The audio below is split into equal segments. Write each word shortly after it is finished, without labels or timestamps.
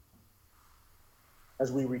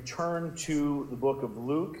as we return to the book of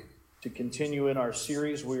Luke to continue in our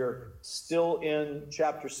series. We are still in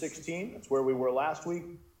chapter 16. That's where we were last week.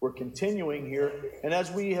 We're continuing here. And as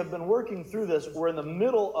we have been working through this, we're in the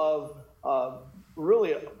middle of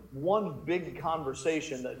really one big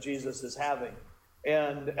conversation that Jesus is having.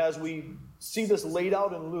 And as we see this laid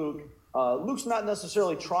out in Luke, Luke's not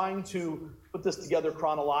necessarily trying to put this together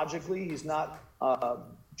chronologically. He's not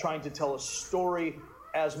trying to tell a story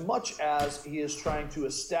as much as he is trying to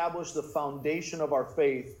establish the foundation of our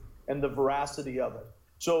faith and the veracity of it.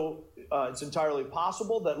 So it's entirely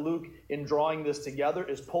possible that Luke, in drawing this together,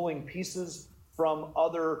 is pulling pieces from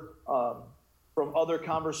other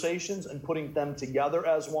conversations and putting them together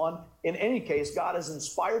as one. In any case, God has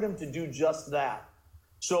inspired him to do just that.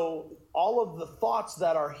 So all of the thoughts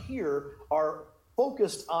that are here are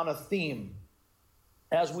focused on a theme.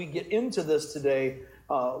 As we get into this today,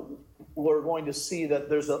 we're going to see that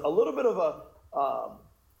there's a little bit of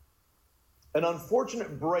an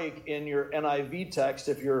unfortunate break in your NIV text.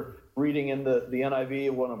 If you're reading in the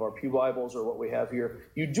NIV, one of our Pew Bibles or what we have here,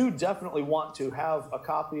 you do definitely want to have a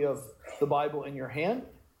copy of the Bible in your hand.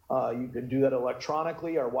 You can do that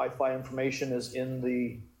electronically. Our Wi-Fi information is in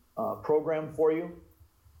the program for you.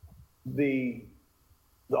 The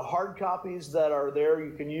hard copies that are there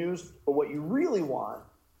you can use, but what you really want,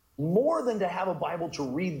 more than to have a Bible to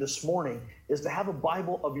read this morning, is to have a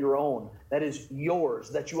Bible of your own that is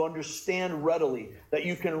yours, that you understand readily, that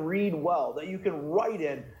you can read well, that you can write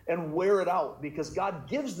in and wear it out, because God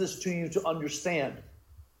gives this to you to understand,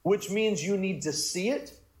 which means you need to see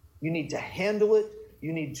it, you need to handle it,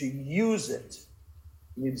 you need to use it,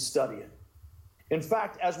 you need to study it. In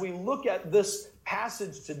fact, as we look at this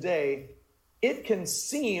passage today, it can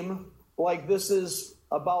seem like this is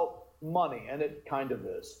about money, and it kind of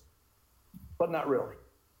is, but not really.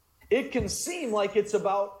 It can seem like it's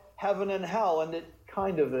about heaven and hell, and it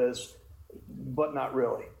kind of is, but not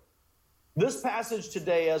really. This passage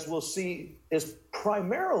today, as we'll see, is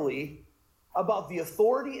primarily about the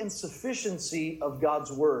authority and sufficiency of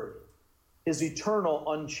God's word, his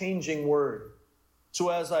eternal, unchanging word. So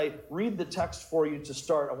as I read the text for you to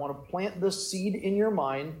start, I want to plant this seed in your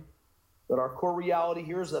mind that our core reality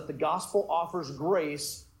here is that the gospel offers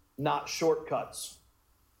grace, not shortcuts.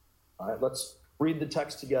 All right, let's read the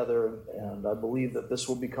text together, and I believe that this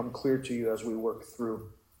will become clear to you as we work through.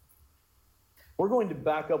 We're going to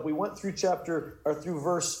back up. We went through through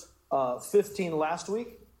verse 15 last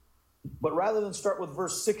week, but rather than start with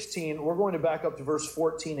verse 16, we're going to back up to verse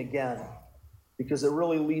 14 again, because it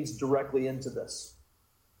really leads directly into this.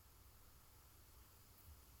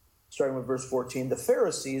 Starting with verse 14, the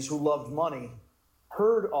Pharisees who loved money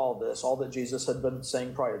heard all that Jesus had been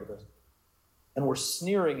saying prior to this, and were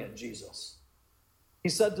sneering at Jesus. He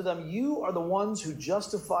said to them, "You are the ones who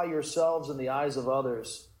justify yourselves in the eyes of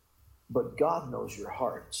others, but God knows your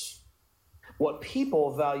hearts. What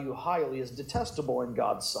people value highly is detestable in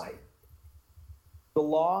God's sight. The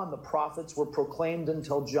law and the prophets were proclaimed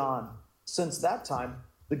until John. Since that time,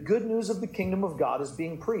 the good news of the kingdom of God is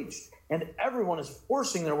being preached, and everyone is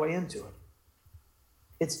forcing their way into it.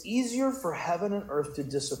 It's easier for heaven and earth to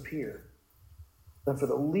disappear than for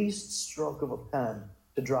the least stroke of a pen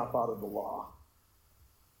to drop out of the law.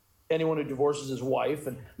 Anyone who divorces his wife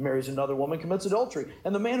and marries another woman commits adultery,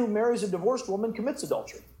 and the man who marries a divorced woman commits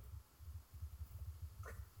adultery.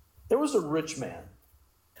 There was a rich man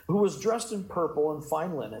who was dressed in purple and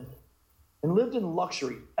fine linen and lived in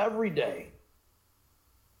luxury every day.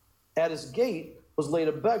 At his gate was laid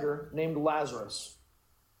a beggar named Lazarus,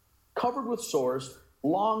 covered with sores,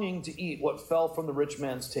 longing to eat what fell from the rich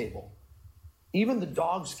man's table. Even the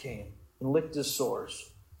dogs came and licked his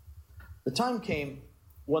sores. The time came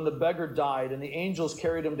when the beggar died, and the angels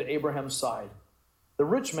carried him to Abraham's side. The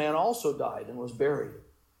rich man also died and was buried.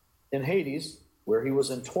 In Hades, where he was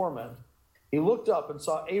in torment, he looked up and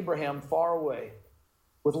saw Abraham far away,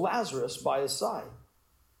 with Lazarus by his side.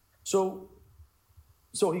 So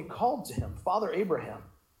he called to him, "Father Abraham,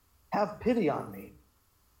 have pity on me,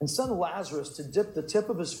 and send Lazarus to dip the tip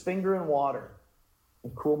of his finger in water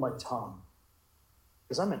and cool my tongue,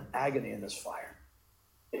 because I'm in agony in this fire."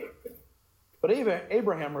 But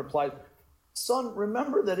Abraham replied, "Son,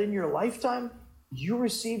 remember that in your lifetime you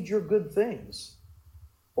received your good things,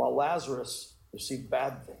 while Lazarus received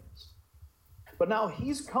bad things. But now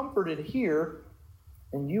he's comforted here,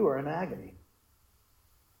 and you are in agony.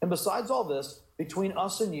 And besides all this, between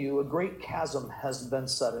us and you, a great chasm has been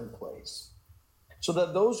set in place, so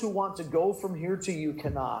that those who want to go from here to you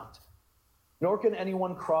cannot, nor can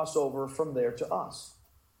anyone cross over from there to us."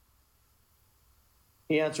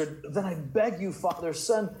 He answered, "Then I beg you, Father,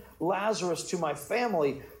 send Lazarus to my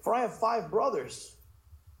family, for I have 5 brothers,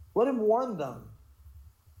 Let him warn them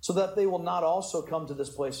so that they will not also come to this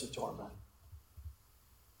place of torment.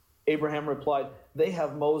 Abraham replied, they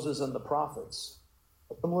have Moses and the prophets.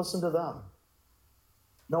 Let them listen to them.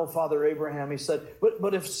 No, Father Abraham, he said,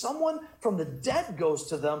 but if someone from the dead goes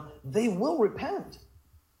to them, they will repent.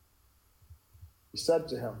 He said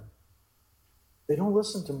to him, they don't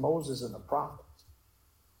listen to Moses and the prophets.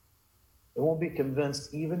 They won't be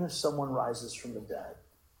convinced even if someone rises from the dead.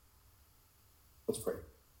 Let's pray.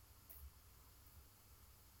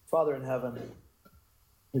 Father in heaven,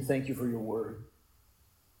 we thank you for your word.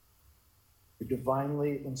 Your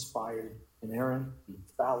divinely inspired, inerrant,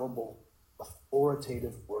 infallible,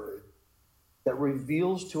 authoritative word that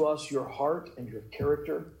reveals to us your heart and your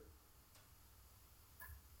character.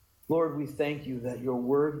 Lord, we thank you that your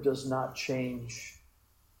word does not change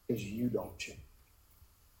because you don't change.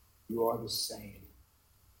 You are the same.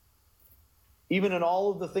 Even in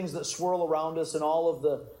all of the things that swirl around us and all of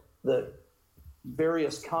the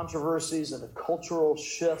various controversies and the cultural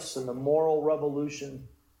shifts and the moral revolution,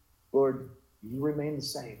 Lord, you remain the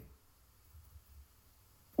same.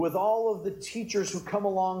 With all of the teachers who come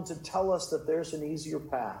along to tell us that there's an easier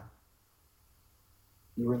path,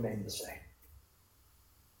 you remain the same.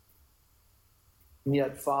 And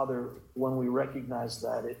yet, Father, when we recognize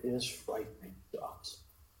that, it is frightening to us.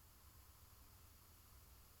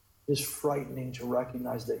 It is frightening to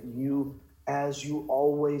recognize that you, as you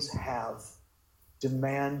always have,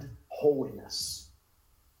 demand holiness.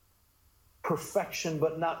 Perfection,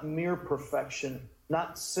 but not mere perfection,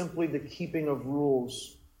 not simply the keeping of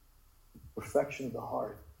rules. Perfection of the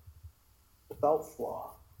heart, without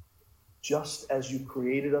flaw, just as you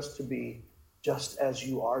created us to be, just as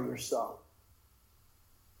you are yourself.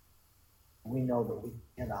 We know that we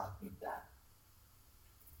cannot meet that.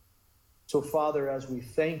 So, Father, as we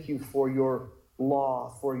thank you for your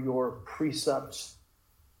law, for your precepts,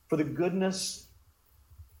 for the goodness,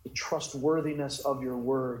 the trustworthiness of your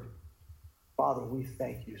word, Father, we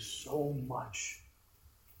thank you so much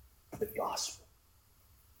for the gospel,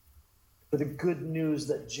 for the good news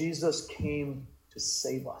that Jesus came to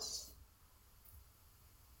save us.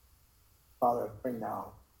 Father, I pray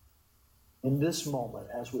now, in this moment,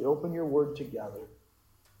 as we open your word together,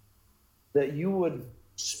 that you would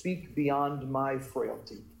speak beyond my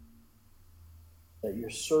frailty, that your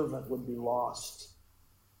servant would be lost,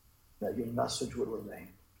 that your message would remain.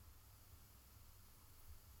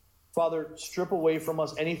 Father, strip away from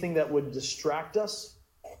us anything that would distract us,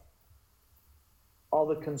 all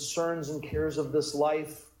the concerns and cares of this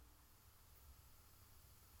life.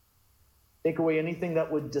 Take away anything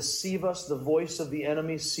that would deceive us, the voice of the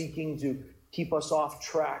enemy seeking to keep us off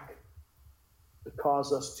track, to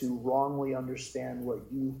cause us to wrongly understand what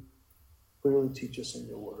you clearly teach us in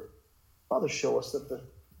your word. Father, show us that the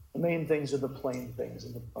main things are the plain things,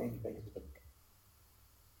 and the plain things are the main.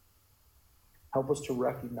 Help us to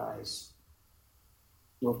recognize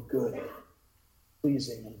your good,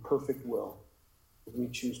 pleasing, and perfect will as we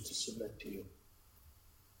choose to submit to you.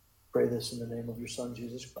 Pray this in the name of your Son,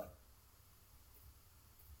 Jesus Christ.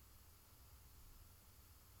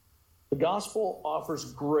 The gospel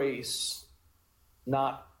offers grace,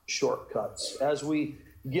 not shortcuts. As we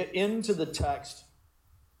get into the text,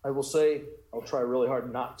 I will say, I'll try really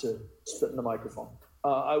hard not to spit in the microphone.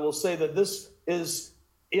 I will say that this is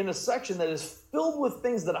in a section that is filled with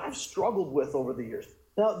things that I've struggled with over the years.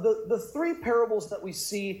 Now, the three parables that we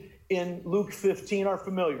see in Luke 15 are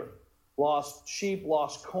familiar. Lost sheep,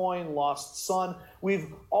 lost coin, lost son.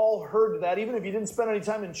 We've all heard that. Even if you didn't spend any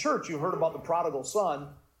time in church, you heard about the prodigal son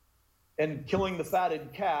and killing the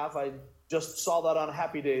fatted calf. I just saw that on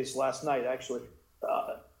Happy Days last night, actually.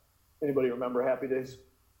 Anybody remember Happy Days?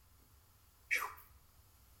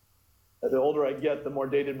 Whew. The older I get, the more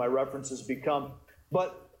dated my references become.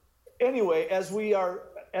 But anyway, as we are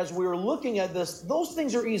looking at this, those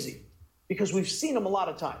things are easy because we've seen them a lot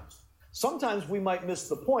of times. Sometimes we might miss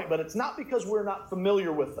the point, but it's not because we're not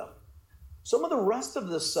familiar with them. Some of the rest of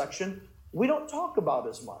this section we don't talk about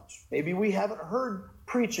as much. Maybe we haven't heard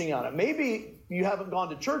preaching on it. Maybe you haven't gone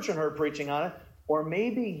to church and heard preaching on it, or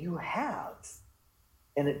maybe you have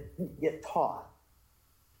and it didn't get taught.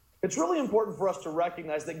 It's really important for us to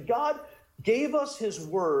recognize that God gave us his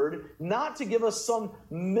word not to give us some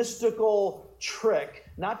mystical trick,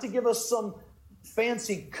 not to give us some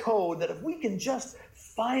fancy code that if we can just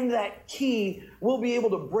find that key, we'll be able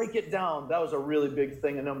to break it down. That was a really big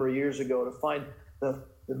thing a number of years ago, to find the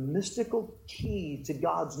mystical key to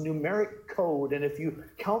God's numeric code. And if you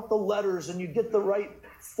count the letters and you get the right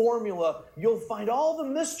formula, you'll find all the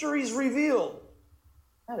mysteries revealed.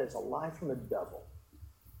 That is a lie from the devil.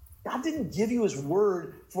 God didn't give you his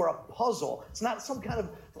word for a puzzle. It's not some kind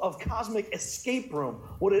of cosmic escape room.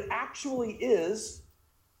 What it actually is,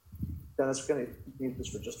 Dennis, we're going to need this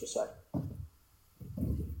for just a sec.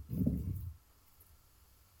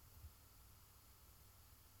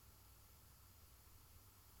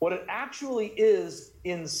 What it actually is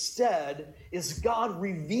instead is God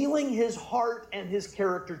revealing his heart and his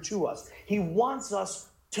character to us. He wants us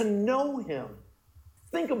to know him.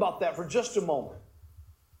 Think about that for just a moment.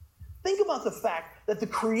 Think about the fact that the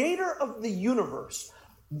creator of the universe,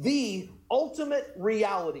 the ultimate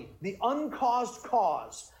reality, the uncaused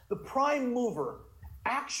cause, the prime mover,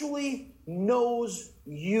 actually knows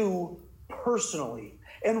you personally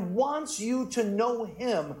and wants you to know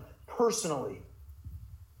him personally.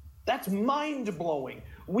 That's mind-blowing.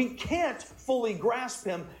 We can't fully grasp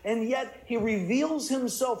him, and yet he reveals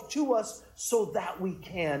himself to us so that we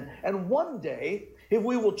can. And one day, if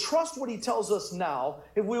we will trust what he tells us now,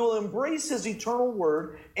 if we will embrace his eternal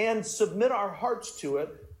word and submit our hearts to it,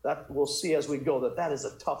 that we'll see as we go that is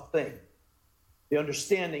a tough thing. The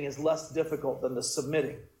understanding is less difficult than the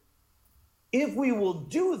submitting. If we will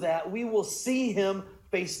do that, we will see him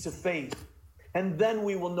face to face. And then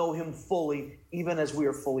we will know him fully, even as we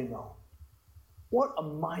are fully known. What a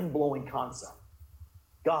mind-blowing concept.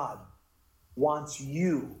 God wants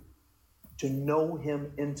you to know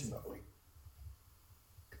him intimately.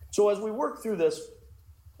 So as we work through this,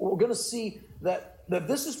 we're going to see that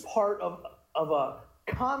this is part of a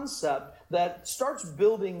concept that starts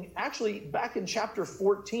building actually back in chapter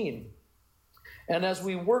 14. And as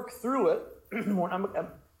we work through it,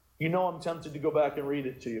 I'm tempted to go back and read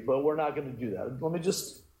it to you, but we're not going to do that. Let me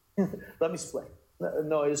just, let me explain.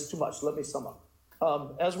 No, it's too much. Let me sum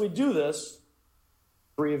up. As we do this,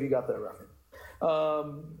 3 of you got that reference.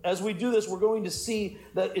 As we do this, we're going to see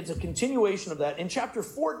that it's a continuation of that. In chapter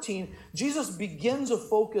 14, Jesus begins a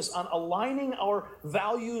focus on aligning our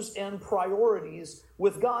values and priorities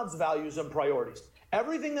with God's values and priorities.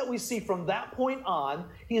 Everything that we see from that point on,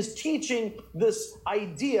 he is teaching this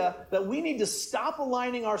idea that we need to stop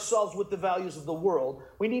aligning ourselves with the values of the world.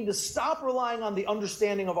 We need to stop relying on the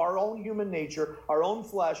understanding of our own human nature, our own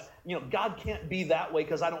flesh. God can't be that way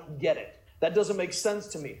because I don't get it. That doesn't make sense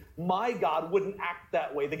to me. My God wouldn't act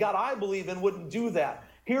that way. The God I believe in wouldn't do that.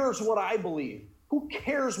 Here's what I believe. Who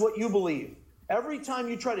cares what you believe? Every time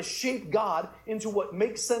you try to shape God into what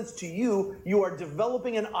makes sense to you, you are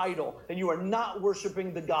developing an idol, and you are not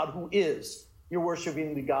worshiping the God who is. You're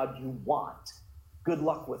worshiping the God you want. Good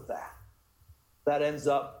luck with that. That ends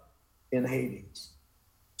up in Hades.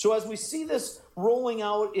 So as we see this rolling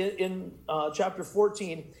out in chapter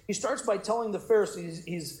 14, he starts by telling the Pharisees,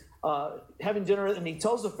 he's having dinner, and he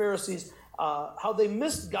tells the Pharisees how they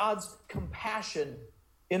missed God's compassion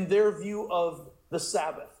in their view of the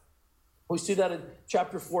Sabbath. We see that in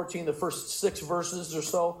chapter 14, the first 6 verses or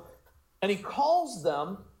so. And he calls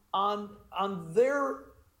them on their,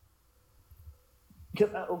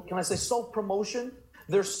 can I say self-promotion?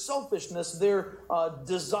 Their selfishness, their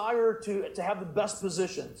desire to have the best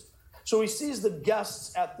positions. So he sees the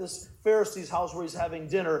guests at this Pharisee's house where he's having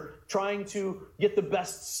dinner, trying to get the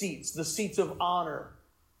best seats, the seats of honor.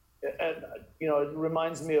 And, it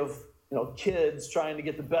reminds me of kids trying to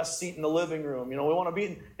get the best seat in the living room. We want to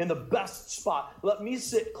be in the best spot. Let me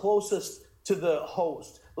sit closest to the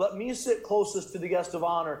host. Let me sit closest to the guest of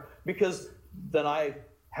honor, because then I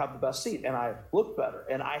have the best seat and I look better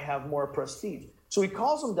and I have more prestige. So he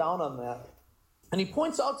calls them down on that. And he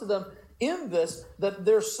points out to them in this that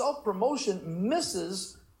their self-promotion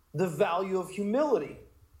misses the value of humility.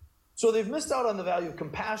 So they've missed out on the value of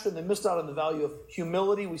compassion. They missed out on the value of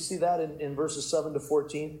humility. We see that in verses 7 to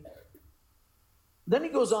 14. Then he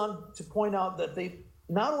goes on to point out that they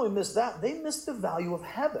not only missed that, they missed the value of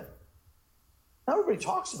heaven. Now, everybody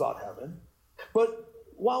talks about heaven, but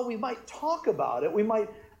while we might talk about it, we might,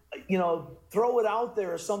 throw it out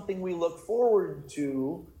there as something we look forward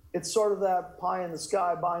to. It's sort of that pie in the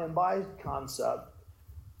sky, by and by concept.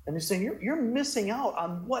 And he's saying, you're missing out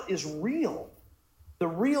on what is real, the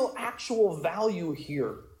real actual value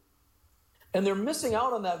here. And they're missing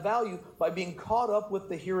out on that value by being caught up with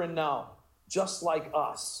the here and now, just like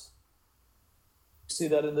us. See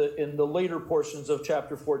that in the later portions of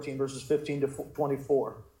chapter 14, verses 15 to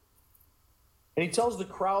 24. And he tells the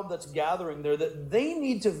crowd that's gathering there that they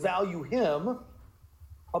need to value him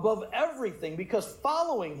above everything, because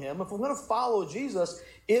following him, if we're going to follow Jesus,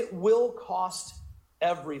 it will cost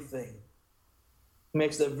everything. He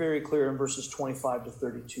makes that very clear in verses 25 to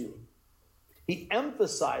 32. He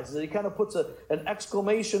emphasizes it. He kind of puts an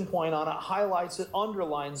exclamation point on it, highlights it,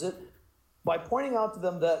 underlines it, by pointing out to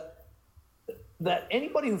them that that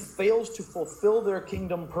anybody who fails to fulfill their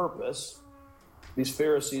kingdom purpose, these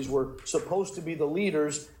Pharisees were supposed to be the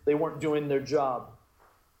leaders, they weren't doing their job.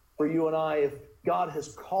 For you and I, if God has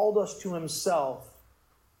called us to himself,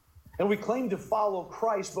 and we claim to follow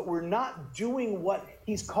Christ, but we're not doing what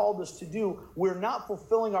he's called us to do, we're not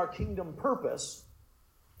fulfilling our kingdom purpose,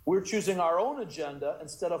 we're choosing our own agenda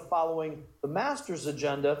instead of following the master's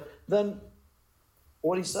agenda, then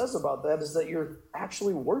what he says about that is that you're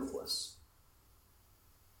actually worthless.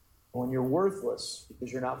 When you're worthless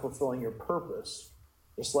because you're not fulfilling your purpose,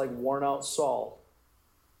 just like worn out salt,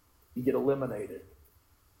 you get eliminated.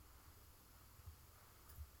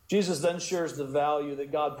 Jesus then shares the value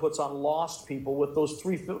that God puts on lost people with those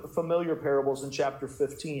three familiar parables in chapter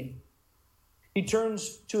 15. He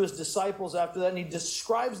turns to his disciples after that and he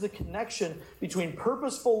describes the connection between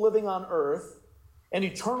purposeful living on earth and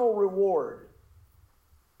eternal reward.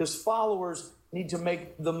 His followers need to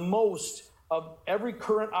make the most of every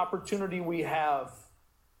current opportunity we have.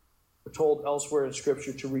 We're told elsewhere in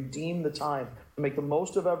Scripture to redeem the time, to make the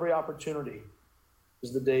most of every opportunity,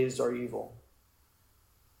 because the days are evil.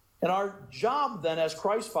 And our job then as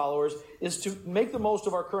Christ followers is to make the most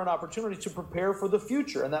of our current opportunity to prepare for the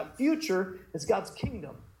future. And that future is God's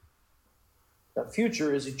kingdom. That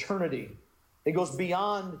future is eternity. It goes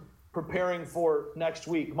beyond preparing for next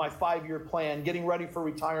week, my 5-year plan, getting ready for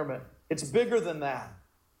retirement. It's bigger than that.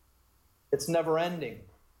 It's never ending.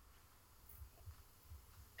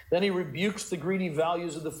 Then he rebukes the greedy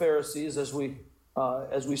values of the Pharisees, as we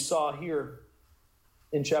saw here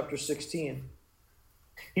in chapter 16.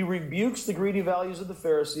 He rebukes the greedy values of the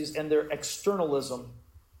Pharisees and their externalism.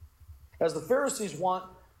 As the Pharisees want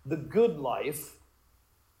the good life,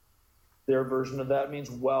 their version of that means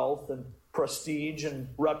wealth and prestige and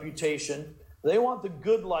reputation. They want the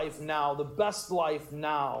good life now, the best life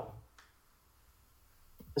now.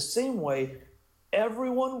 The same way,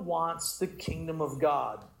 everyone wants the kingdom of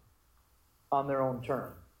God on their own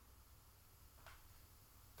terms.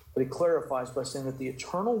 But he clarifies by saying that the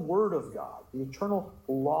eternal word of God, the eternal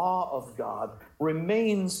law of God,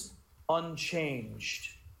 remains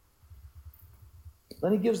unchanged.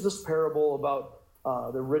 Then he gives this parable about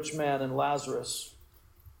the rich man and Lazarus.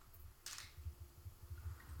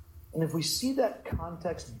 And if we see that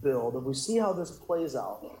context build, if we see how this plays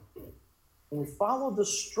out, and we follow the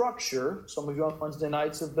structure, some of you on Wednesday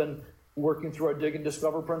nights have been working through our Dig and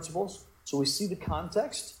Discover principles, so we see the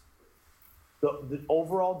context, the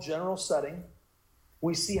overall general setting.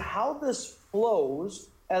 We see how this flows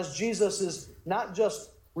as Jesus is not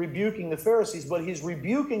just rebuking the Pharisees, but he's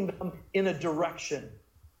rebuking them in a direction.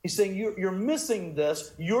 He's saying, you're missing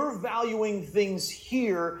this, you're valuing things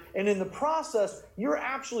here, and in the process, you're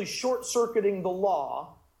actually short-circuiting the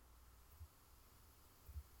law,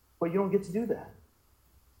 but you don't get to do that.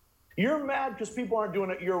 You're mad because people aren't doing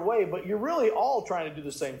it your way, but you're really all trying to do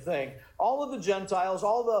the same thing. All of the Gentiles,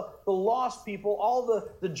 all the lost people, all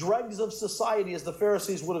the dregs of society, as the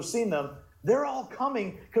Pharisees would have seen them, they're all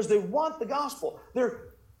coming because they want the gospel.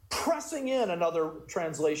 They're pressing in, another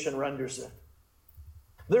translation renders it.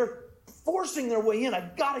 They're forcing their way in.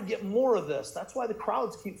 I've got to get more of this. That's why the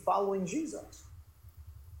crowds keep following Jesus.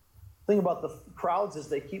 The thing about the crowds is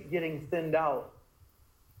they keep getting thinned out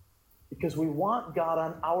because we want God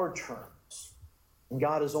on our terms, and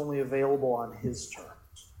God is only available on his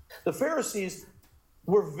terms. The Pharisees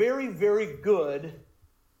were very, very good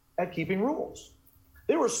at keeping rules.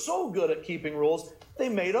 They were so good at keeping rules, they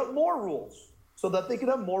made up more rules so that they could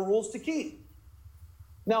have more rules to keep.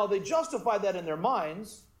 Now, they justified that in their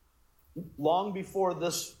minds long before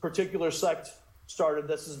this particular sect started.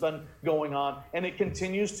 This has been going on, and it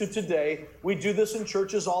continues to today. We do this in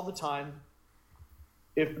churches all the time.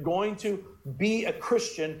 If going to be a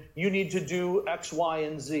Christian, you need to do X, Y,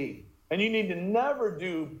 and Z. And you need to never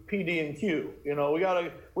do P, D, and Q. You know,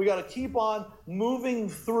 we gotta keep on moving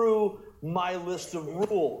through my list of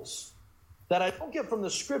rules that I don't get from the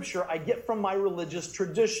scripture, I get from my religious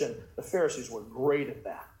tradition. The Pharisees were great at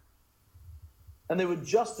that. And they would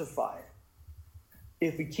justify it.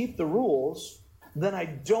 If we keep the rules, then I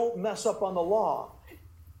don't mess up on the law.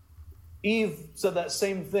 Eve said that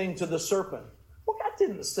same thing to the serpent. Well, God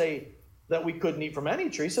didn't say that we couldn't eat from any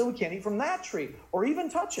tree, so we can't eat from that tree or even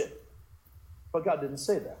touch it. But God didn't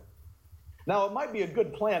say that. Now, it might be a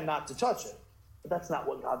good plan not to touch it, but that's not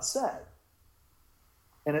what God said.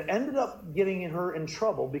 And it ended up getting her in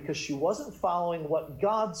trouble because she wasn't following what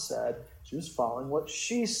God said. She was following what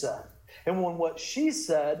she said. And when what she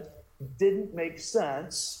said didn't make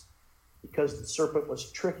sense, because the serpent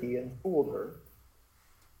was tricky and fooled her,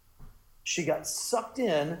 she got sucked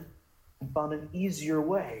in and found an easier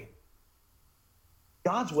way.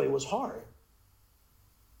 God's way was hard.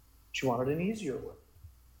 She wanted an easier way.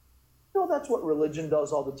 No, that's what religion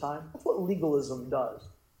does all the time. That's what legalism does.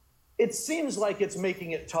 It seems like it's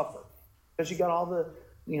making it tougher because you got all the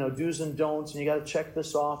do's and don'ts, and you got to check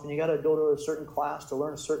this off, and you got to go to a certain class to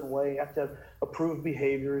learn a certain way. You have to have approved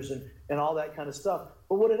behaviors and all that kind of stuff.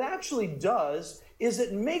 But what it actually does is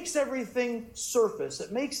it makes everything surface.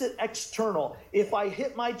 It makes it external. If I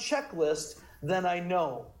hit my checklist, then I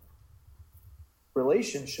know.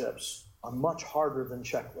 Relationships are much harder than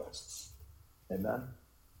checklists. Amen.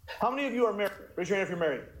 How many of you are married? Raise your hand if you're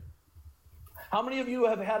married. How many of you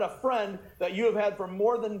have had a friend that you have had for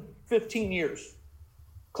more than 15 years?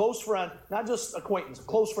 Close friend, not just acquaintance, a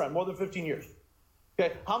close friend, more than 15 years.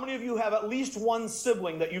 Okay, how many of you have at least one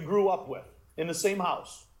sibling that you grew up with in the same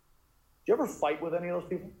house? Do you ever fight with any of those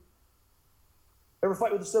people? Ever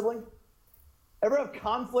fight with a sibling? Ever have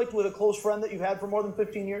conflict with a close friend that you've had for more than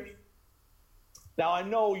 15 years? Now, I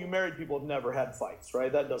know you married people have never had fights,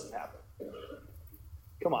 right? That doesn't happen.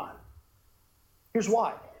 Come on. Here's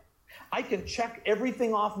why. I can check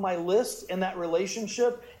everything off my list in that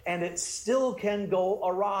relationship, and it still can go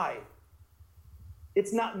awry.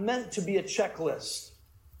 It's not meant to be a checklist.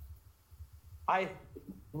 I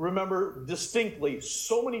remember distinctly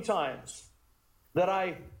so many times that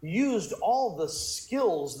I used all the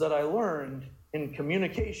skills that I learned in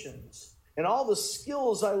communications and all the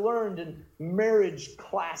skills I learned in marriage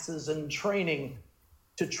classes and training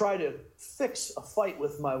to try to fix a fight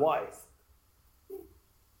with my wife.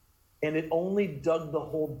 And it only dug the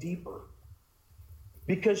hole deeper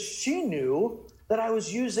because she knew that I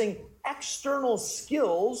was using external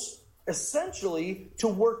skills essentially to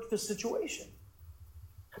work the situation.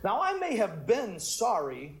 Now, I may have been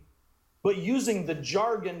sorry, but using the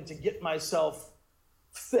jargon to get myself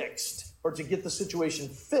fixed or to get the situation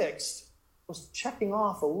fixed was checking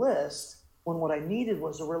off a list when what I needed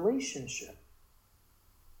was a relationship.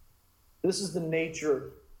 This is the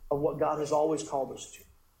nature of what God has always called us to.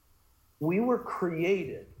 We were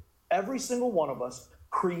created, every single one of us,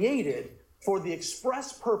 created for the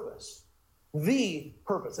express purpose, the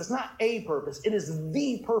purpose. It's not a purpose, it is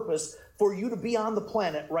the purpose for you to be on the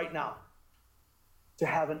planet right now. To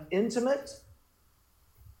have an intimate,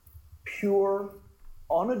 pure,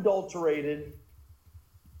 unadulterated,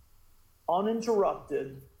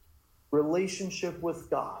 uninterrupted relationship with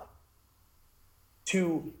God.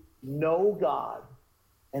 To know God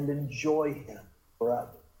and enjoy Him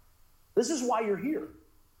forever. This is why you're here.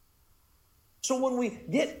 So when we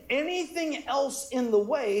get anything else in the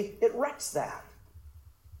way, it wrecks that.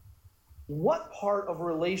 What part of a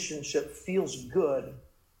relationship feels good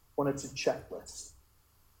when it's a checklist?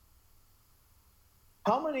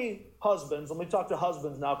 How many husbands, let me talk to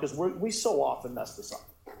husbands now because we so often mess this up.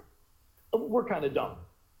 We're kind of dumb.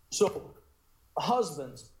 So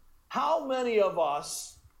husbands, how many of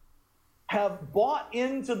us have bought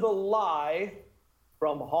into the lie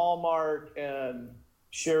from Hallmark and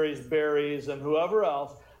Sherry's Berries and whoever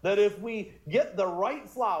else, that if we get the right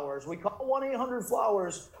flowers, we call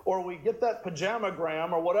 1-800-FLOWERS, or we get that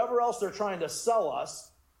pajamagram or whatever else they're trying to sell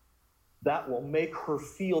us, that will make her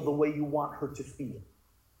feel the way you want her to feel.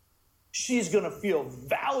 She's going to feel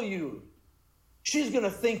valued. She's going to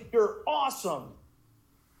think you're awesome.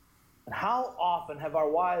 And how often have our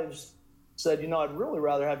wives said, I'd really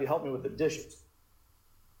rather have you help me with the dishes.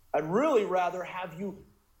 I'd really rather have you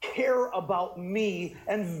care about me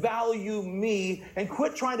and value me and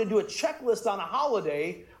quit trying to do a checklist on a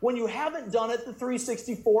holiday when you haven't done it the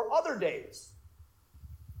 364 other days.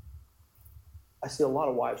 I see a lot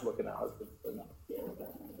of wives looking at husbands.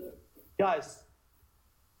 Guys,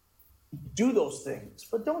 do those things,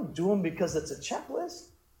 but don't do them because it's a checklist.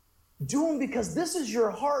 Do them because this is your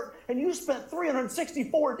heart and you spent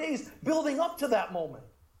 364 days building up to that moment.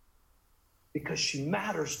 Because she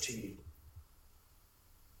matters to you.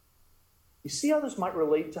 You see how this might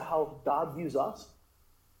relate to how God views us?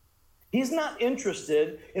 He's not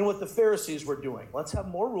interested in what the Pharisees were doing. Let's have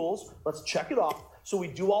more rules. Let's check it off so we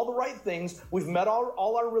do all the right things. We've met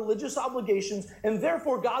all our religious obligations, and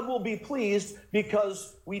therefore God will be pleased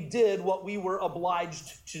because we did what we were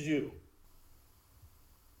obliged to do.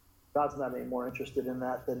 God's not any more interested in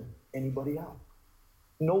that than anybody else.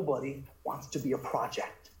 Nobody wants to be a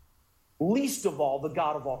project. Least of all, the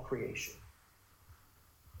God of all creation.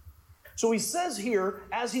 So he says here,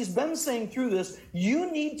 as he's been saying through this,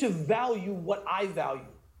 you need to value what I value.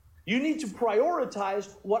 You need to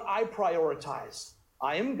prioritize what I prioritize.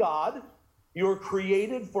 I am God. You're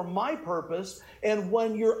created for my purpose. And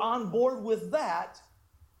when you're on board with that,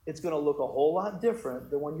 it's going to look a whole lot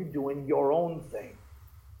different than when you're doing your own thing,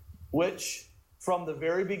 which from the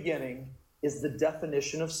very beginning is the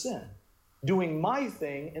definition of sin. doing my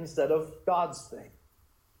thing instead of God's thing.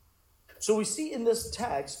 So we see in this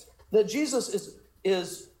text that Jesus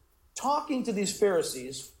is talking to these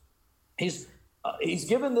Pharisees. He's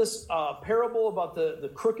given this parable about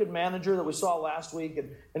the crooked manager that we saw last week.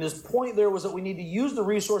 And his point there was that we need to use the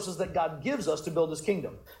resources that God gives us to build his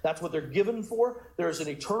kingdom. That's what they're given for. There's an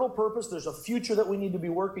eternal purpose. There's a future that we need to be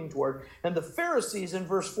working toward. And the Pharisees in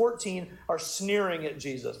verse 14 are sneering at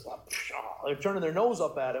Jesus. They're turning their nose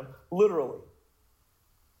up at him, literally.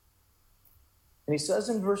 And he says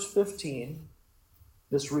in verse 15,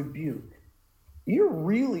 this rebuke, you're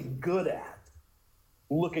really good at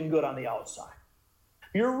looking good on the outside.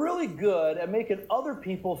 You're really good at making other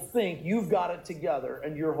people think you've got it together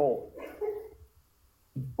and you're whole.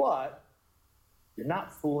 But you're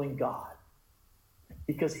not fooling God,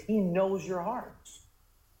 because he knows your hearts.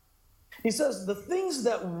 He says the things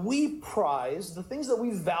that we prize, the things that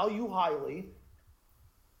we value highly,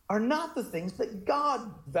 are not the things that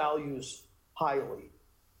God values highly.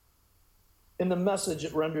 In the Message,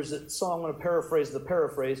 it renders it, so I'm going to paraphrase the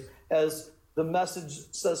paraphrase, as the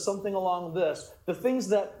Message says something along this: the things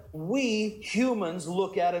that we humans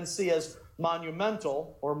look at and see as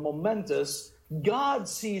monumental or momentous, God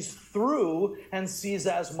sees through and sees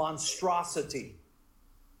as monstrosity.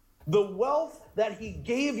 The wealth that he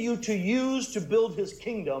gave you to use to build his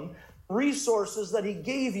kingdom, resources that he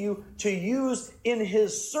gave you to use in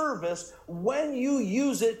his service, when you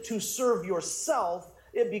use it to serve yourself,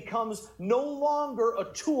 it becomes no longer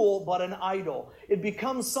a tool, but an idol. It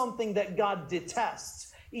becomes something that God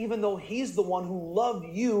detests, even though he's the one who loved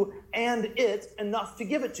you and it enough to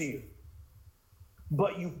give it to you.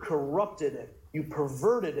 But you corrupted it, you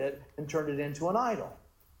perverted it, and turned it into an idol.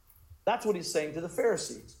 That's what he's saying to the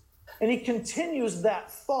Pharisees. And he continues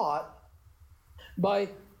that thought by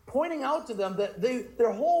pointing out to them that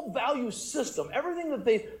their whole value system, everything that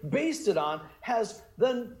they've based it on, has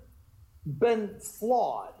then been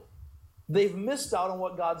flawed. They've missed out on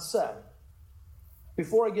what God said.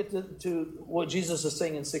 Before I get to what Jesus is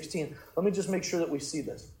saying in 16, let me just make sure that we see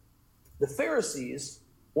this. The Pharisees,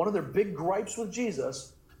 one of their big gripes with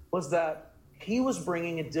Jesus was that he was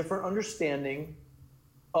bringing a different understanding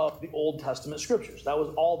of the Old Testament scriptures. That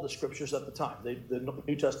was all the scriptures at the time. The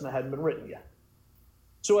New Testament hadn't been written yet.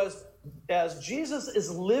 So as Jesus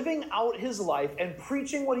is living out his life and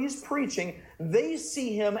preaching what he's preaching, they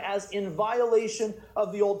see him as in violation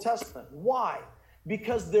of the Old Testament. Why?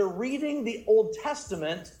 Because they're reading the Old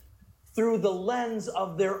Testament through the lens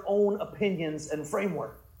of their own opinions and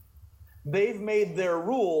framework. They've made their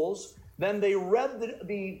rules, then they read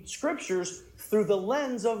the scriptures through the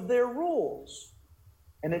lens of their rules,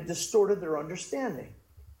 and it distorted their understanding.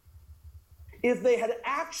 If they had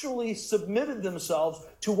actually submitted themselves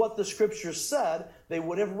to what the scriptures said, they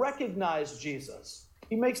would have recognized Jesus.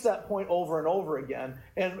 He makes that point over and over again,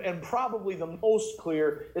 and probably the most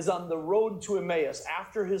clear is on the road to Emmaus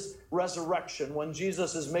after his resurrection, when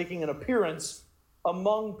Jesus is making an appearance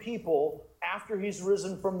among people after he's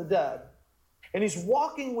risen from the dead. And he's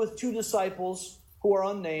walking with two disciples who are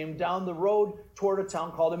unnamed down the road toward a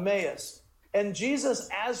town called Emmaus. And Jesus,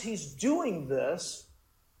 as he's doing this,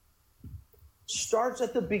 starts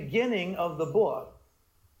at the beginning of the book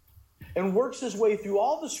and works his way through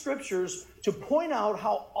all the scriptures to point out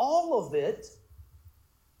how all of it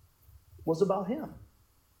was about him.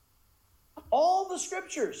 All the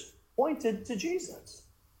scriptures pointed to Jesus.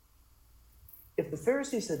 If the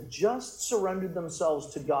Pharisees had just surrendered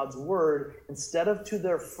themselves to God's word instead of to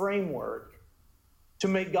their framework to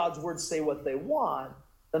make God's word say what they want,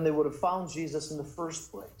 then they would have found Jesus in the first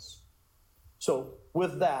place. So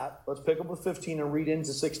with that, let's pick up with 15 and read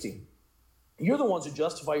into 16. You're the ones who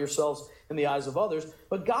justify yourselves in the eyes of others,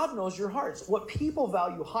 but God knows your hearts. What people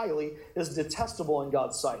value highly is detestable in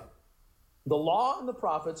God's sight. The law and the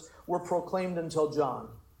prophets were proclaimed until John.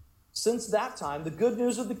 Since that time, the good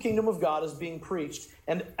news of the kingdom of God is being preached,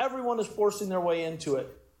 and everyone is forcing their way into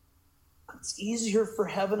it. It's easier for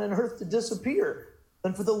heaven and earth to disappear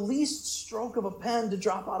than for the least stroke of a pen to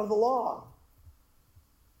drop out of the law.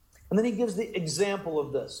 And then he gives the example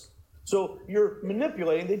of this. So you're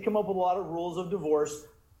manipulating. They'd come up with a lot of rules of divorce.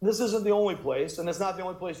 This isn't the only place, and it's not the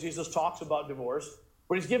only place Jesus talks about divorce,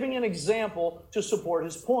 but he's giving an example to support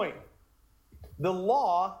his point. The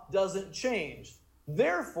law doesn't change.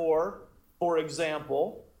 Therefore, for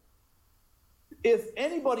example, if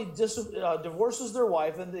anybody divorces their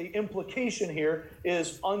wife, and the implication here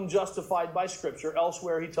is unjustified by Scripture,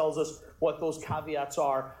 elsewhere he tells us what those caveats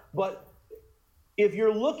are, but if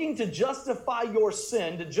you're looking to justify your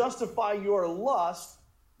sin, to justify your lust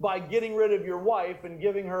by getting rid of your wife and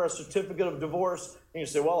giving her a certificate of divorce, and you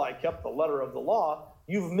say, well, I kept the letter of the law,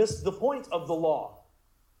 you've missed the point of the law.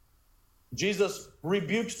 Jesus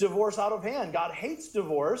rebukes divorce out of hand. God hates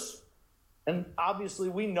divorce. And obviously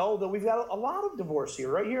we know that we've got a lot of divorce here,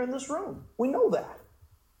 right here in this room. We know that.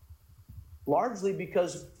 Largely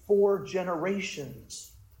because for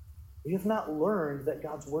generations, we have not learned that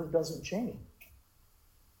God's word doesn't change.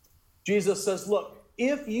 Jesus says, look,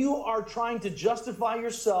 if you are trying to justify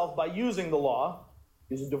yourself by using the law,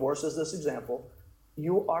 using divorce as this example,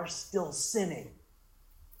 you are still sinning.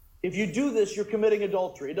 If you do this, you're committing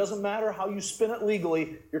adultery. It doesn't matter how you spin it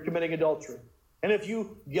legally, you're committing adultery. And if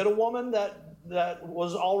you get a woman that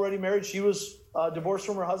was already married, she was divorced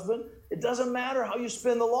from her husband, it doesn't matter how you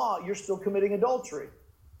spin the law, you're still committing adultery.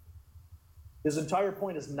 His entire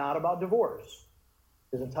point is not about divorce.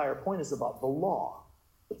 His entire point is about the law,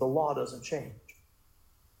 but the law doesn't change.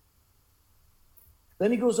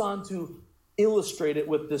 Then he goes on to illustrate it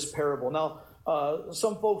with this parable. Now,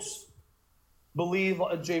 some folks believe,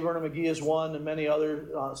 J. Vernon McGee is one, and many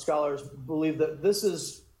other scholars believe that this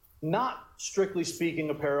is not strictly speaking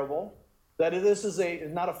a parable, that this is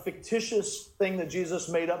not a fictitious thing that Jesus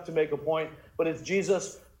made up to make a point, but it's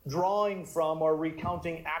Jesus drawing from or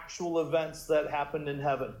recounting actual events that happened in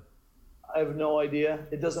heaven. I have no idea.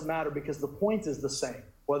 It doesn't matter because the point is the same.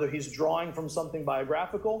 Whether he's drawing from something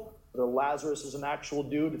biographical, whether Lazarus is an actual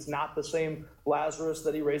dude, it's not the same Lazarus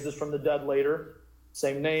that he raises from the dead later.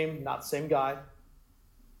 Same name, not the same guy.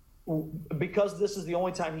 Because this is the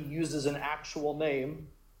only time he uses an actual name,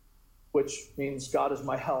 which means God is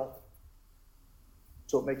my help.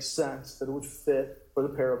 So it makes sense that it would fit for the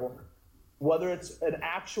parable. Whether it's an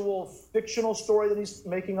actual fictional story that he's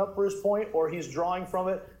making up for his point or he's drawing from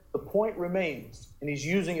it, the point remains, and he's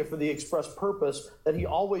using it for the express purpose that he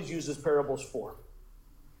always uses parables for.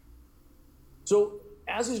 So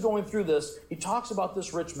as he's going through this, he talks about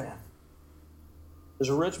this rich man. There's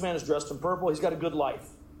a rich man who's dressed in purple. He's got a good life.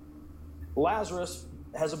 Lazarus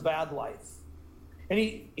has a bad life. And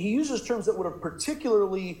he uses terms that would have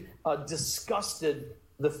particularly disgusted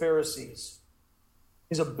the Pharisees.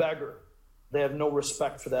 He's a beggar. They have no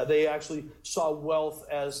respect for that. They actually saw wealth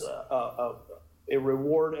as a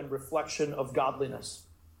reward and reflection of godliness.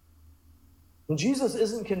 And Jesus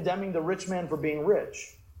isn't condemning the rich man for being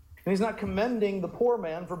rich. And he's not commending the poor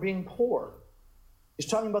man for being poor. He's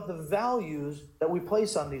talking about the values that we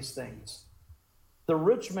place on these things. The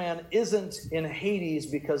rich man isn't in Hades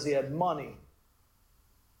because he had money.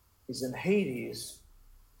 He's in Hades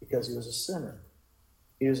because he was a sinner.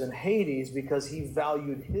 He was in Hades because he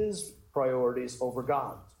valued his priorities over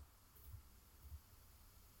God's.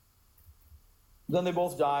 Then they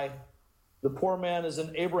both die. The poor man is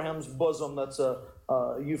in Abraham's bosom. That's a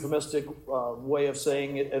euphemistic way of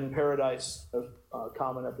saying it in paradise,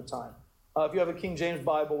 common at the time. If you have a King James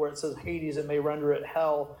Bible where it says Hades, it may render it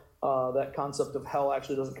hell. That concept of hell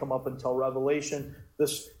actually doesn't come up until Revelation.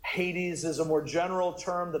 This Hades is a more general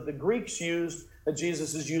term that the Greeks used, that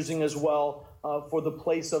Jesus is using as well for the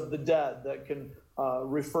place of the dead, that can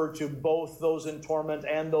refer to both those in torment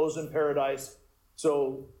and those in paradise.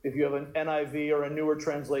 So if you have an NIV or a newer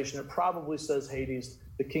translation, it probably says Hades.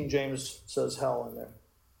 The King James says hell in there.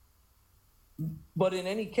 But in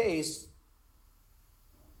any case,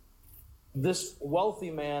 this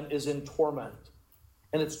wealthy man is in torment,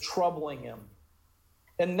 and it's troubling him.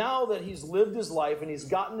 And now that he's lived his life and he's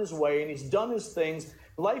gotten his way and he's done his things,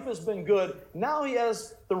 life has been good, now he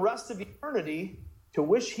has the rest of eternity to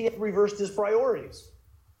wish he had reversed his priorities.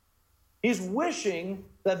 He's wishing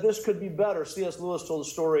that this could be better. C.S. Lewis told a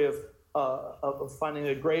story of finding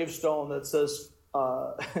a gravestone that says,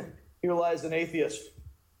 here lies an atheist,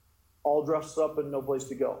 all dressed up and no place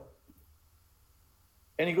to go.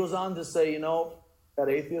 And he goes on to say, that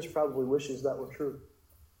atheist probably wishes that were true.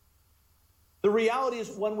 The reality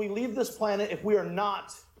is when we leave this planet, if we are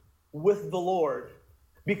not with the Lord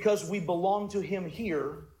because we belong to him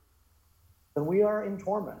here, then we are in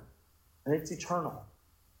torment, and it's eternal.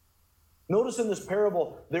 Notice in this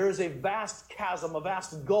parable, there is a vast chasm, a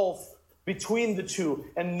vast gulf between the two,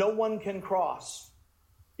 and no one can cross.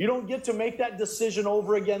 You don't get to make that decision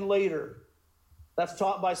over again later. That's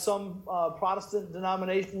taught by some Protestant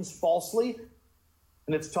denominations falsely,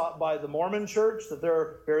 and it's taught by the Mormon Church that there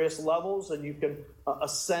are various levels and you can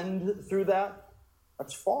ascend through that.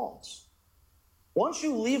 That's false. Once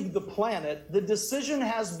you leave the planet, the decision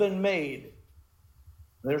has been made.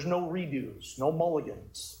 There's no redos, no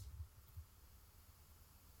mulligans.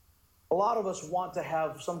 A lot of us want to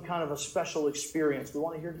have some kind of a special experience. We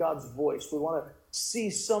want to hear God's voice. We want to see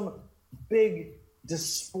some big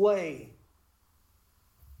display.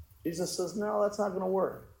 Jesus says, no, that's not going to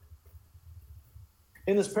work.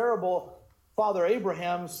 In this parable, Father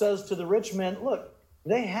Abraham says to the rich man, look,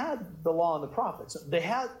 They had the law and the prophets. They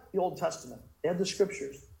had the Old Testament. They had the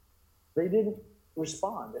scriptures. They didn't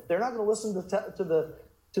respond. If they're not going to listen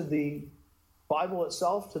to the Bible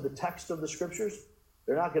itself, to the text of the scriptures,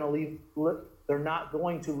 they're not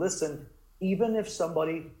going to listen, even if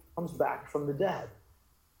somebody comes back from the dead.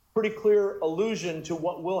 Pretty clear allusion to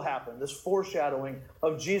what will happen, this foreshadowing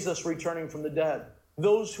of Jesus returning from the dead.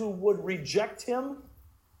 Those who would reject him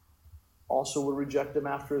also would reject him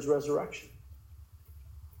after his resurrection.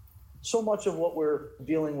 So much of what we're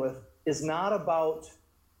dealing with is not about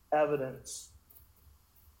evidence.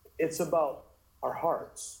 It's about our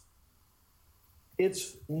hearts.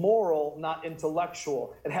 It's moral, not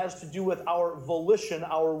intellectual. It has to do with our volition,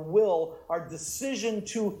 our will, our decision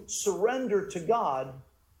to surrender to God,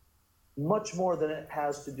 much more than it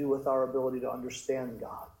has to do with our ability to understand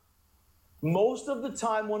God. Most of the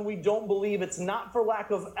time when we don't believe, it's not for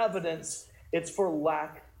lack of evidence, it's for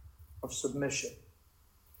lack of submission.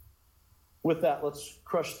 With that, let's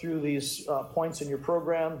crush through these points in your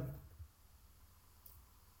program.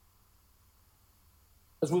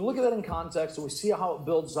 As we look at that in context and we see how it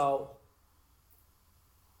builds out,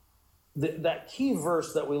 that key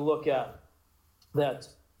verse that we look at that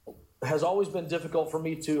has always been difficult for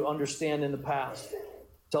me to understand in the past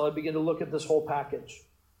until I begin to look at this whole package.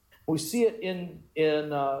 We see it in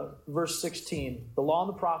verse 16. The law and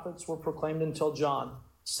the prophets were proclaimed until John.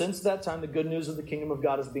 Since that time, the good news of the kingdom of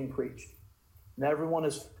God is being preached. And everyone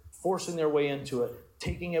is forcing their way into it,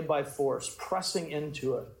 taking it by force, pressing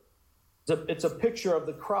into it. It's a picture of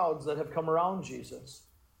the crowds that have come around Jesus.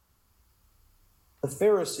 The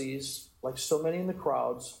Pharisees, like so many in the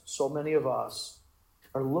crowds, so many of us,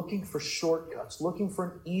 are looking for shortcuts, looking for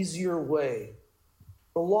an easier way.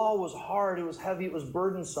 The law was hard, it was heavy, it was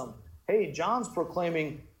burdensome. Hey, John's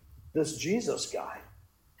proclaiming this Jesus guy.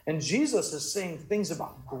 And Jesus is saying things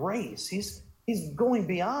about grace. He's going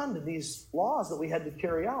beyond these laws that we had to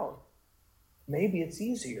carry out. Maybe it's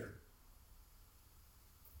easier.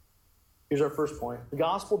 Here's our first point. The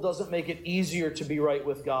gospel doesn't make it easier to be right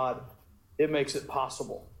with God. It makes it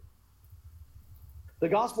possible. The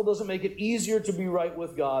gospel doesn't make it easier to be right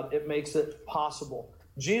with God. It makes it possible.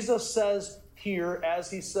 Jesus says here, as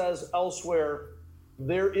he says elsewhere,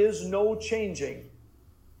 there is no changing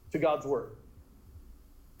to God's word.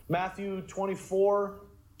 Matthew 24,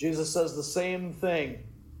 Jesus says the same thing.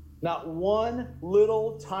 Not one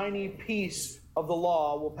little tiny piece of the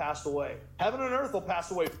law will pass away. Heaven and earth will pass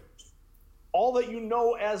away. All that you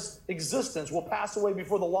know as existence will pass away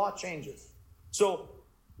before the law changes. So,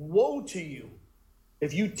 woe to you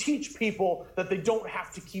if you teach people that they don't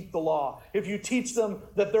have to keep the law. If you teach them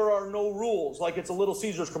that there are no rules, like it's a Little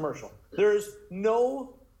Caesars commercial. There's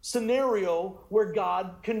no scenario where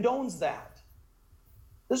God condones that.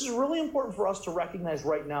 This is really important for us to recognize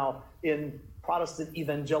right now in Protestant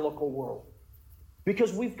evangelical world.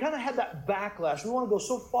 Because we've kind of had that backlash. We want to go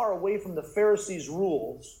so far away from the Pharisees'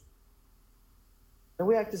 rules and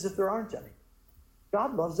we act as if there aren't any.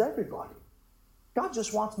 God loves everybody. God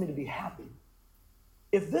just wants me to be happy.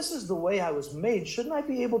 If this is the way I was made, shouldn't I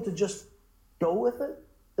be able to just go with it?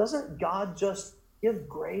 Doesn't God just give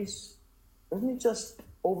grace? Doesn't he just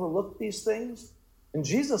overlook these things? And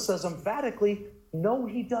Jesus says emphatically, no,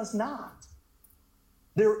 he does not.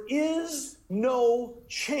 There is no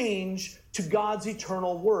change to God's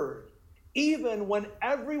eternal word. Even when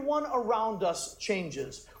everyone around us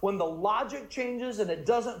changes, when the logic changes and it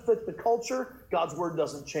doesn't fit the culture, God's word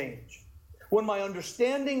doesn't change. When my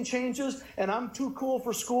understanding changes and I'm too cool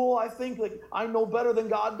for school, I think like I know better than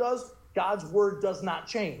God does, God's word does not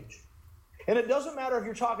change. And it doesn't matter if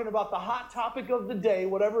you're talking about the hot topic of the day,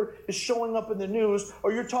 whatever is showing up in the news,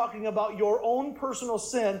 or you're talking about your own personal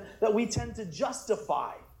sin that we tend to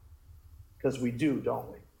justify. Because we do, don't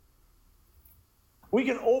we? We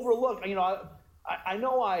can overlook, I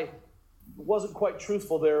know I wasn't quite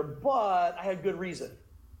truthful there, but I had good reason.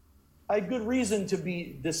 I had good reason to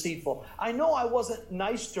be deceitful. I know I wasn't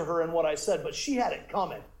nice to her in what I said, but she had it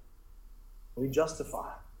coming. We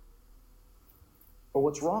justify. But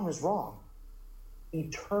what's wrong is wrong.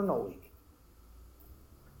 Eternally.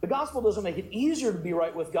 The gospel doesn't make it easier to be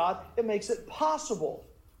right with God. It makes it possible.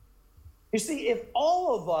 You see, if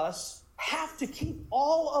all of us have to keep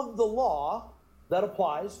all of the law that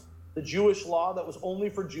applies, the Jewish law that was only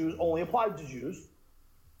for Jews, only applied to Jews,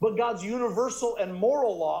 but God's universal and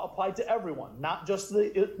moral law applied to everyone, not just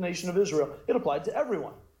the nation of Israel. It applied to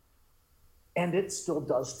everyone. And it still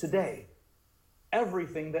does today.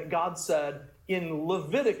 Everything that God said in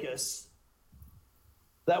Leviticus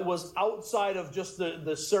that was outside of just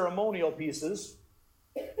the ceremonial pieces,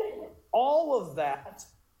 all of that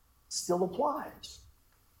still applies.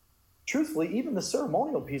 truthfully, even the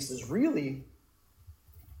ceremonial pieces really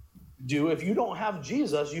do. If you don't have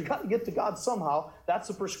Jesus, you got to get to God somehow. That's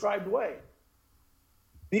the prescribed way.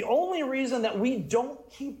 The only reason that we don't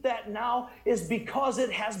keep that now is because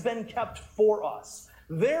it has been kept for us.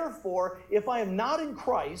 Therefore, if I am not in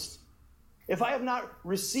Christ, if I have not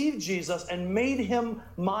received Jesus and made him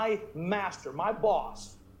my master, my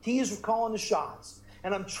boss, he's calling the shots,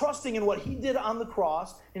 and I'm trusting in what he did on the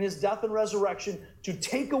cross, in his death and resurrection, to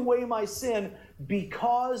take away my sin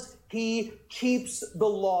because he keeps the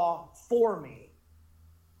law for me,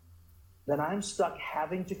 then I'm stuck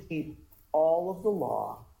having to keep all of the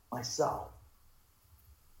law myself.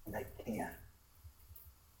 And I can't.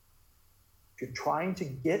 If you're trying to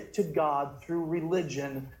get to God through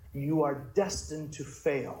religion, you are destined to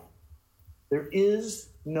fail. There is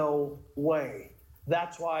no way.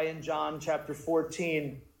 That's why in John chapter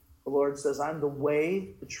 14, the Lord says, I'm the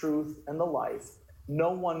way, the truth, and the life.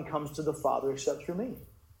 No one comes to the Father except through me.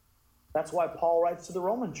 That's why Paul writes to the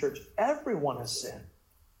Roman church, everyone has sinned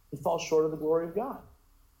and falls short of the glory of God.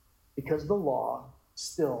 Because the law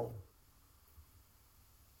still,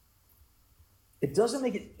 it doesn't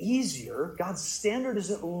make it easier. God's standard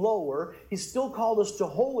isn't lower. He's still called us to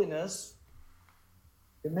holiness.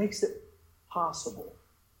 It makes it possible.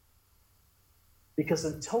 Because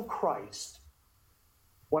until Christ,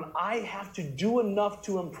 when I have to do enough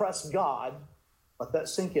to impress God, let that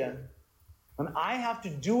sink in. When I have to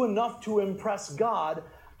do enough to impress God,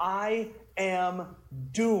 I am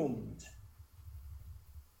doomed.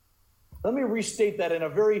 Let me restate that in a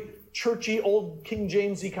very churchy, old King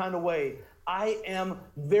Jamesy kind of way. I am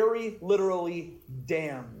very literally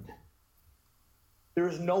damned. There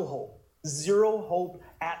is no hope, zero hope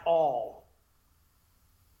at all,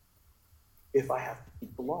 if I have to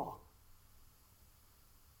keep the law.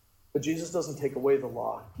 But Jesus doesn't take away the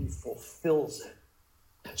law, he fulfills it.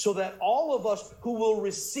 So that all of us who will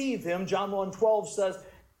receive him, John 1:12 says,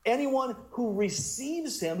 anyone who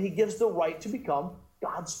receives him, he gives the right to become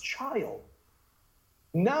God's child.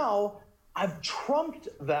 Now, I've trumped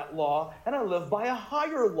that law, and I live by a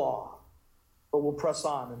higher law. But we'll press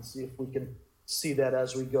on and see if we can see that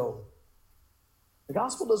as we go. The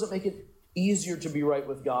gospel doesn't make it easier to be right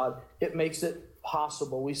with God. It makes it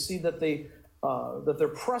possible. We see that they're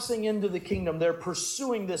pressing into the kingdom. They're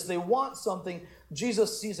pursuing this. They want something.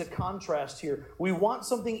 Jesus sees a contrast here. We want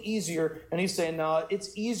something easier, and he's saying, no,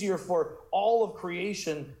 it's easier for all of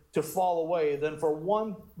creation to fall away than for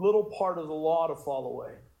one little part of the law to fall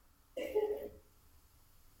away.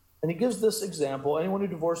 And he gives this example. Anyone who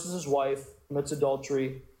divorces his wife commits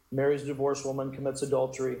adultery, marries a divorced woman, commits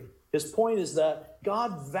adultery. His point is that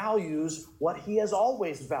God values what he has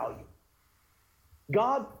always valued.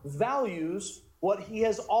 God values what he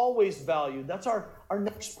has always valued. That's our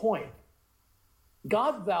next point.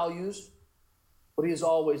 God values what he has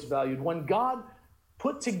always valued. When God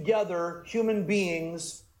put together human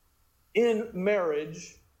beings in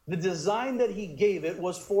marriage, the design that he gave it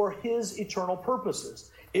was for his eternal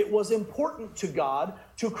purposes. It was important to God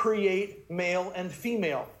to create male and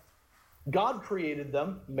female. God created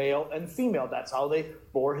them male and female. That's how they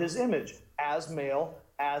bore his image, as male,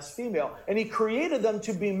 as female. And he created them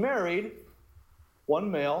to be married, one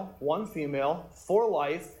male, one female, for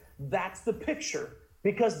life. That's the picture,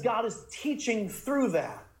 because God is teaching through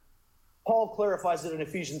that. Paul clarifies it in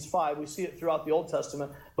Ephesians 5. We see it throughout the Old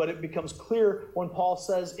Testament, but it becomes clear when Paul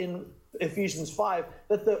says in Ephesians 5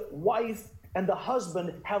 that the wife and the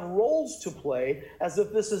husband have roles to play, as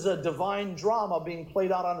if this is a divine drama being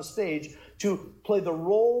played out on a stage, to play the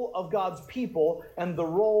role of God's people and the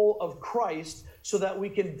role of Christ, so that we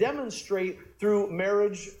can demonstrate through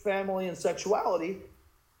marriage, family, and sexuality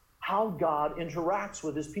how God interacts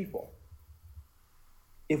with his people.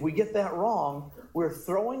 If we get that wrong, we're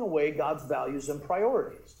throwing away God's values and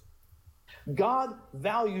priorities. God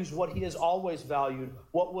values what he has always valued.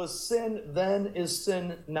 What was sin then is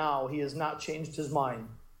sin now. He has not changed his mind.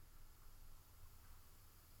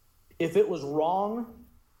 If it was wrong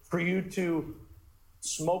for you to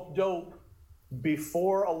smoke dope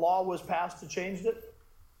before a law was passed to change it,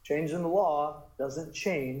 changing the law doesn't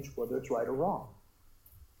change whether it's right or wrong.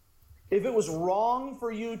 If it was wrong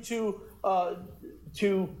for you to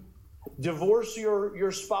divorce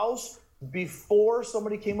your spouse before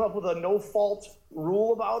somebody came up with a no-fault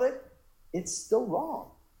rule about it, it's still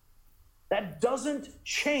wrong. That doesn't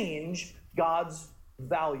change God's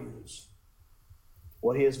values.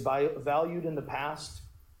 What he has valued in the past,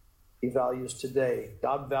 he values today.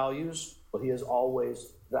 God values what he has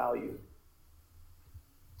always valued.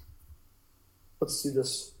 Let's see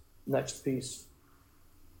this next piece.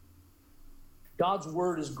 God's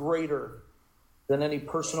word is greater than any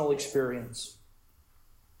personal experience.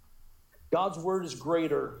 God's word is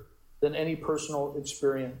greater than any personal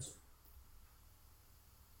experience.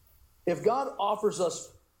 If God offers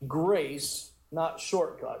us grace, not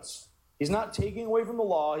shortcuts, He's not taking away from the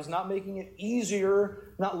law, He's not making it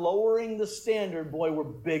easier, not lowering the standard. Boy, we're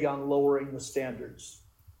big on lowering the standards.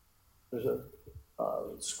 There's a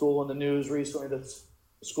school in the news recently that's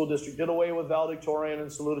the school district did away with valedictorian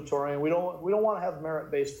and salutatorian. We don't want to have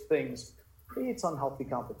merit-based things. It's unhealthy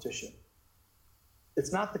competition.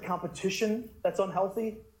 It's not the competition that's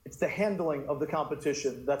unhealthy, it's the handling of the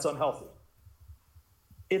competition that's unhealthy.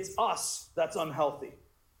 It's us that's unhealthy.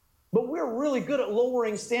 But we're really good at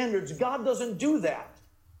lowering standards. God doesn't do that.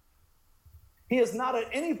 He has not at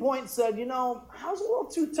any point said, I was a little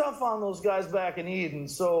too tough on those guys back in Eden,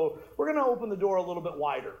 so we're going to open the door a little bit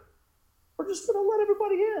wider. We're just going to let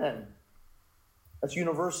everybody in. That's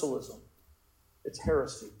universalism. It's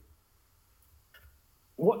heresy.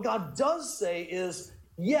 What God does say is,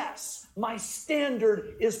 yes, my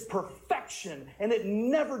standard is perfection, and it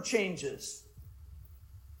never changes.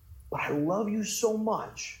 But I love you so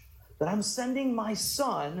much that I'm sending my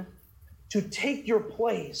son to take your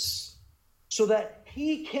place so that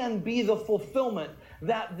he can be the fulfillment,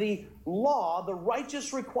 that the law, the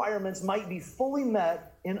righteous requirements might be fully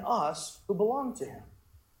met in us who belong to him.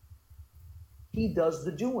 He does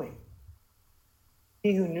the doing.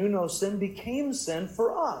 He who knew no sin became sin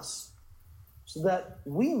for us, so that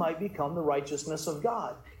we might become the righteousness of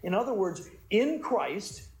God. In other words, in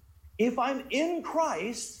Christ, if I'm in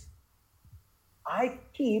Christ, I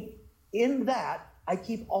keep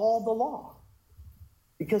all the law.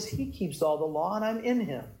 Because he keeps all the law and I'm in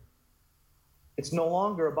him. It's no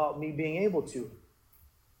longer about me being able to.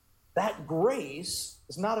 That grace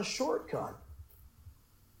is not a shortcut.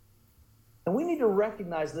 And we need to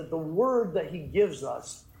recognize that the word that he gives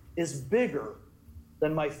us is bigger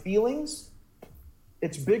than my feelings.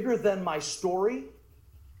 It's bigger than my story.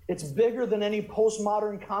 It's bigger than any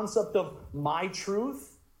postmodern concept of my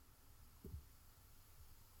truth.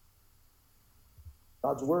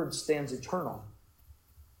 God's word stands eternal.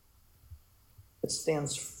 It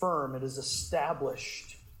stands firm. It is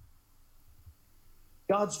established.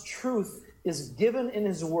 God's truth is given in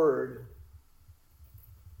his word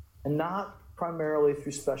and not primarily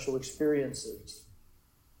through special experiences.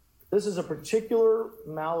 This is a particular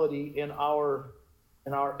malady in our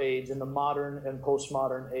age, in the modern and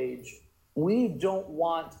postmodern age. We don't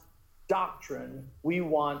want doctrine. We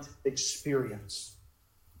want experience.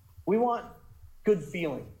 We want good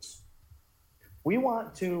feelings. We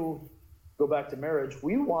want to go back to marriage.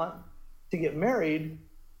 We want to get married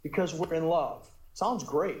because we're in love. Sounds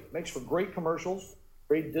great. Makes for great commercials,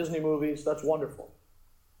 great Disney movies. That's wonderful.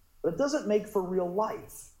 But it doesn't make for real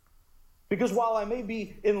life. Because while I may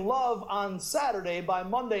be in love on Saturday, by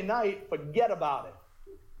Monday night, forget about it.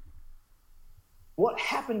 What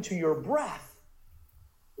happened to your breath?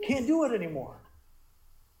 Can't do it anymore.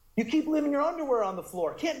 You keep leaving your underwear on the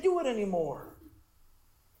floor. Can't do it anymore.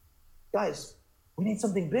 Guys, we need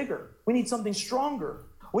something bigger. We need something stronger.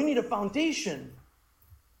 We need a foundation.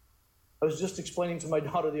 I was just explaining to my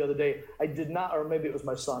daughter the other day, I did not, or maybe it was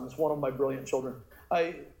my son, it's one of my brilliant children.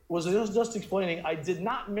 I was just explaining, I did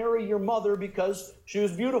not marry your mother because she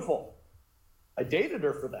was beautiful. I dated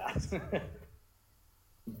her for that.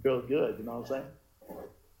 Feel good, you know what I'm saying?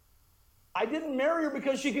 I didn't marry her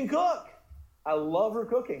because she can cook. I love her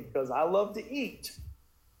cooking because I love to eat.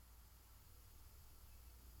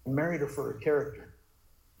 I married her for her character.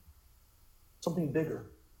 Something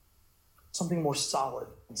bigger. Something more solid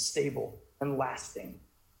and stable and lasting.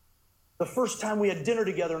 The first time we had dinner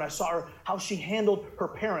together and I saw her, how she handled her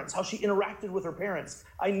parents, how she interacted with her parents,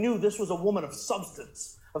 I knew this was a woman of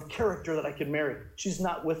substance, of character that I could marry. She's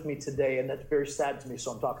not with me today, and that's very sad to me,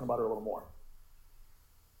 so I'm talking about her a little more.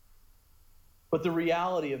 But the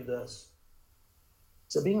reality of this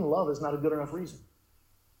is that being in love is not a good enough reason.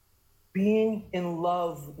 Being in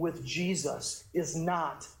love with Jesus is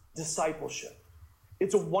not discipleship.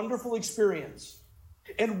 It's a wonderful experience.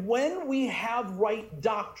 And when we have right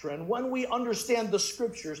doctrine, when we understand the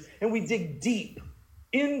scriptures and we dig deep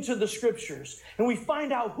into the scriptures and we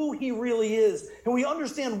find out who he really is and we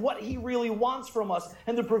understand what he really wants from us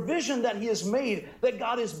and the provision that he has made, that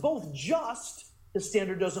God is both just, his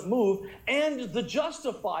standard doesn't move, and the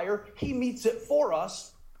justifier, he meets it for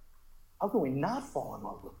us, how can we not fall in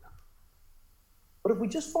love with him? But if we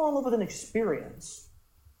just fall in love with an experience,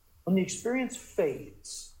 when the experience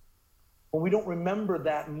fades, when we don't remember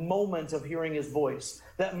that moment of hearing his voice,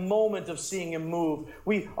 that moment of seeing him move.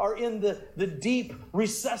 We are in the deep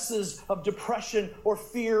recesses of depression or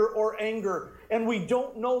fear or anger, and we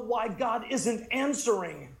don't know why God isn't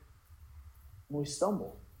answering. When we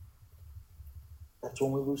stumble, that's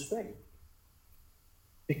when we lose faith.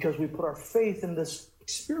 Because we put our faith in this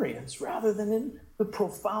experience rather than in the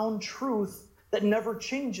profound truth that never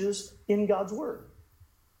changes in God's word.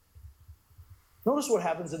 Notice what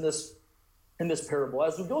happens in this parable.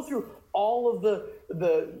 As we go through all of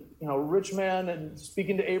the rich man and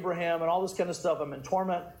speaking to Abraham and all this kind of stuff, I'm in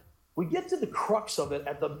torment. We get to the crux of it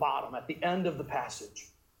at the bottom, at the end of the passage.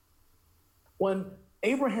 When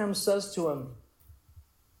Abraham says to him,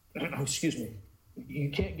 excuse me,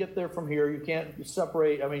 you can't get there from here. You can't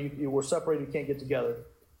separate. I mean, you were separated. You can't get together.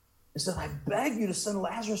 He said, I beg you to send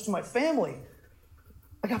Lazarus to my family.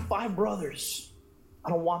 I got 5 brothers. I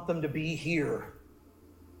don't want them to be here.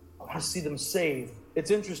 I want to see them saved.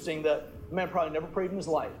 It's interesting that the man probably never prayed in his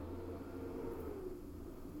life.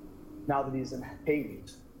 Now that he's in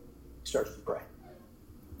Hades, he starts to pray.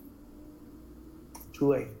 Too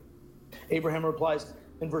late. Abraham replies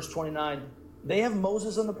in verse 29, they have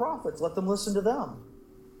Moses and the prophets. Let them listen to them.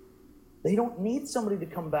 They don't need somebody to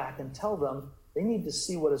come back and tell them. They need to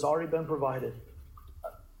see what has already been provided.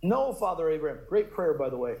 No, Father Abraham. Great prayer, by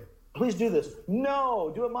the way. Please do this.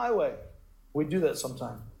 No, do it my way. We do that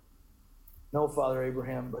sometime. No, Father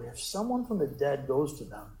Abraham, but if someone from the dead goes to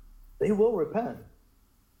them, they will repent.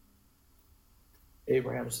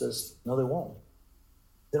 Abraham says, no, they won't.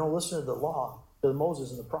 They don't listen to the law, to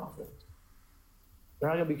Moses and the prophets. They're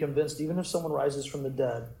not going to be convinced, even if someone rises from the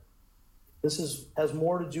dead. This has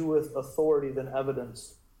more to do with authority than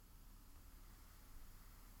evidence.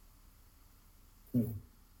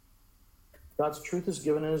 God's truth is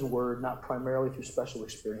given in his word, not primarily through special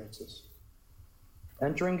experiences.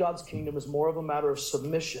 Entering God's kingdom is more of a matter of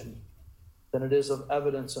submission than it is of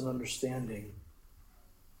evidence and understanding.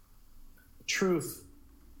 Truth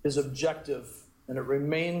is objective, and it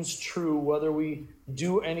remains true whether we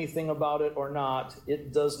do anything about it or not.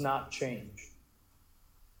 It does not change.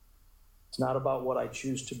 It's not about what I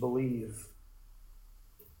choose to believe.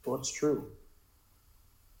 It's what's true.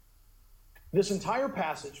 This entire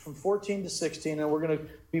passage from 14 to 16, and we're going to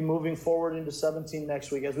be moving forward into 17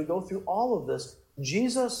 next week. As we go through all of this,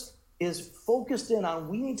 Jesus is focused in on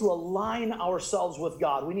we need to align ourselves with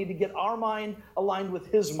God. We need to get our mind aligned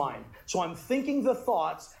with his mind. So I'm thinking the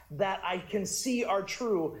thoughts that I can see are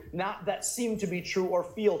true, not that seem to be true or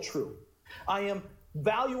feel true. I am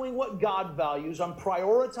valuing what God values. I'm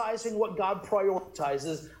prioritizing what God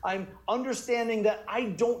prioritizes. I'm understanding that I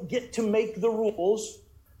don't get to make the rules.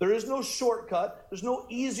 There is no shortcut. There's no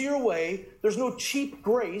easier way. There's no cheap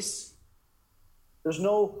grace. There's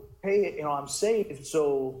no, hey, I'm saved,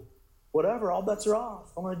 so whatever, all bets are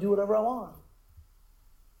off. I'm going to do whatever I want.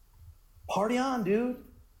 Party on, dude.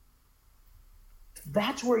 If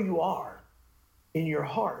that's where you are in your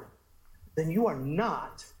heart, then you are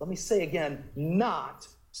not, let me say again, not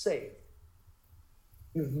saved.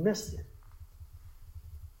 You've missed it.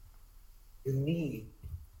 You need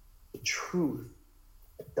the truth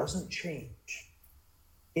that doesn't change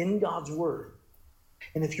in God's word.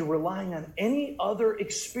 And if you're relying on any other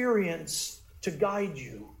experience to guide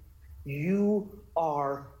you, you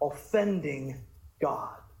are offending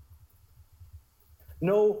God.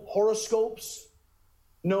 No horoscopes,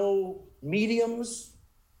 no mediums.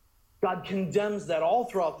 God condemns that all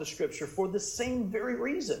throughout the scripture for the same very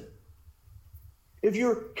reason. If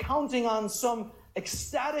you're counting on some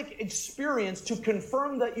ecstatic experience to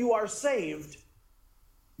confirm that you are saved,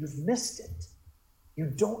 you've missed it. You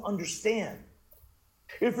don't understand.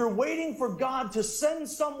 If you're waiting for God to send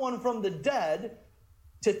someone from the dead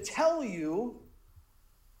to tell you,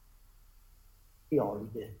 he already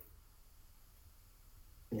did.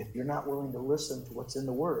 And if you're not willing to listen to what's in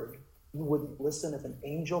the word, you wouldn't listen if an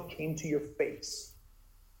angel came to your face.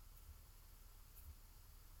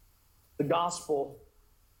 The gospel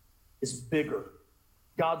is bigger.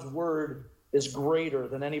 God's word is greater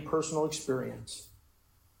than any personal experience.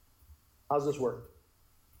 How does this work?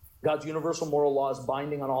 God's universal moral law is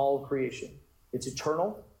binding on all of creation. It's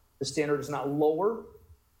eternal. The standard is not lower,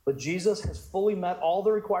 but Jesus has fully met all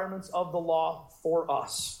the requirements of the law for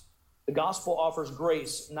us. The gospel offers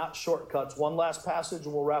grace, not shortcuts. One last passage,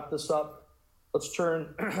 and we'll wrap this up. Let's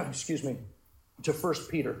turn, to 1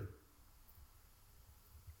 Peter.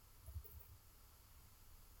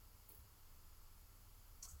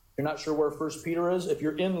 If you're not sure where 1 Peter is, if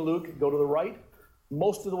you're in Luke, go to the right.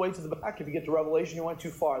 Most of the way to the back. If you get to Revelation, you went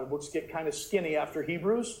too far. The books get kind of skinny after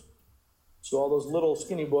Hebrews. So all those little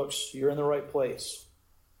skinny books, you're in the right place.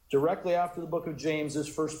 Directly after the book of James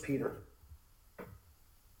is 1 Peter.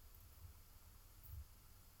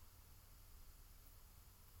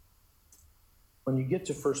 When you get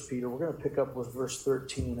to 1 Peter, we're going to pick up with verse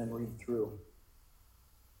 13 and read through.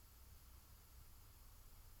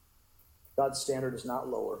 God's standard is not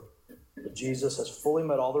lower. But Jesus has fully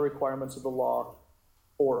met all the requirements of the law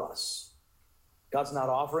for us. God's not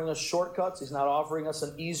offering us shortcuts. He's not offering us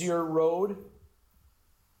an easier road.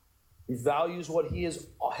 He values what he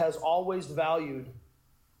has always valued,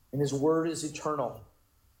 and his word is eternal.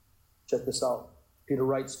 Check this out. Peter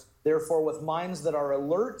writes, "Therefore, with minds that are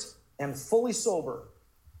alert and fully sober,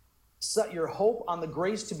 set your hope on the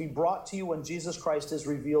grace to be brought to you when Jesus Christ is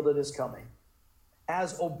revealed at his coming.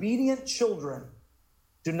 As obedient children,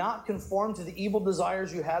 do not conform to the evil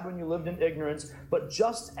desires you had when you lived in ignorance, but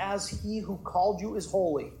just as he who called you is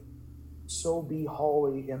holy, so be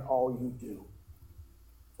holy in all you do.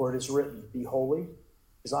 For it is written, be holy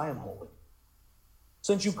as I am holy.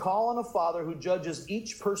 Since you call on a Father who judges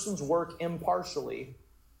each person's work impartially,"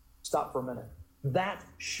 stop for a minute. That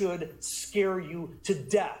should scare you to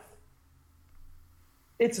death.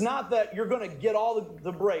 It's not that you're going to get all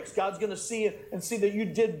the breaks. God's going to see it and see that you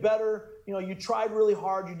did better. You tried really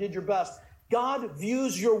hard. You did your best. God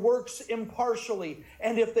views your works impartially.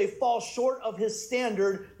 And if they fall short of his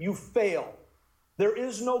standard, you fail. There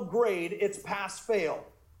is no grade. It's pass fail.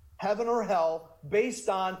 Heaven or hell based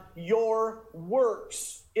on your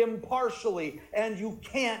works impartially. And you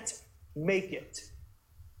can't make it.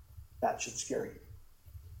 That should scare you.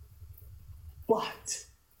 But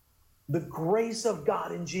the grace of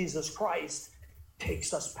God in Jesus Christ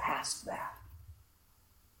takes us past that.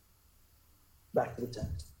 Back to the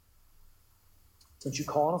text. Since you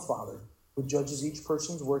call on a Father who judges each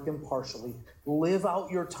person's work impartially, live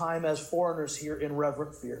out your time as foreigners here in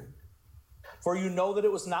reverent fear. For you know that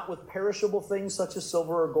it was not with perishable things such as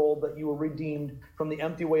silver or gold that you were redeemed from the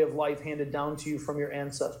empty way of life handed down to you from your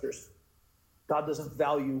ancestors. God doesn't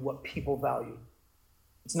value what people value.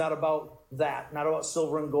 It's not about that, not about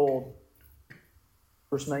silver and gold.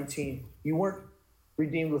 Verse 19, you weren't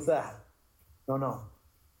redeemed with that. No.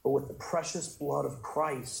 But with the precious blood of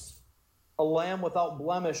Christ, a lamb without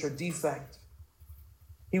blemish or defect.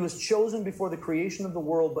 He was chosen before the creation of the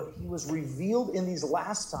world, but he was revealed in these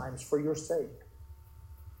last times for your sake.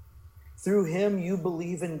 Through him you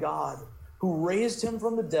believe in God, who raised him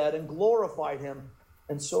from the dead and glorified him,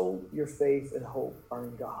 and so your faith and hope are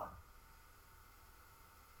in God.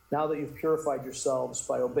 Now that you've purified yourselves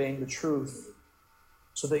by obeying the truth,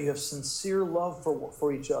 so that you have sincere love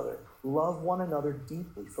for each other, love one another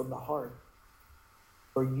deeply from the heart.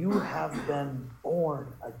 For you have been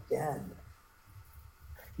born again.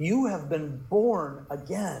 You have been born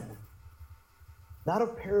again, not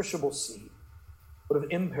of perishable seed, but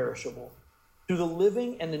of imperishable, through the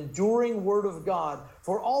living and enduring word of God.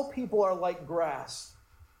 For all people are like grass,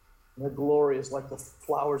 and their glory is like the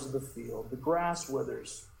flowers of the field. The grass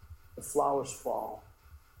withers, the flowers fall,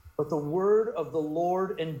 but the word of the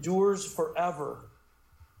Lord endures forever.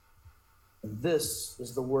 And this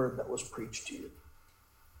is the word that was preached to you.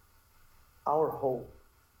 Our hope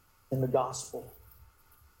in the gospel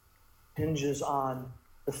hinges on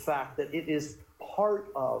the fact that it is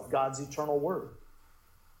part of God's eternal word.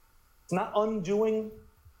 It's not undoing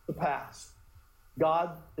the past.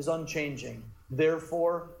 God is unchanging.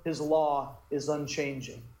 Therefore, his law is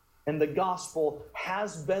unchanging. And the gospel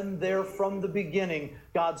has been there from the beginning.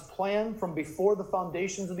 God's plan from before the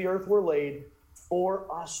foundations of the earth were laid for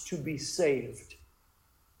us to be saved,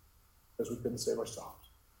 because we couldn't save ourselves.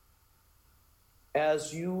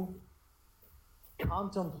 As you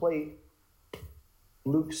contemplate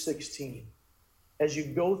Luke 16, as you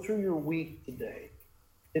go through your week today,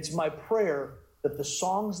 it's my prayer that the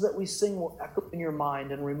songs that we sing will echo in your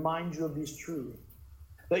mind and remind you of these truths.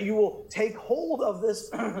 That you will take hold of this,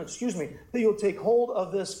 that you'll take hold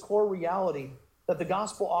of this core reality that the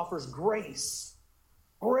gospel offers grace,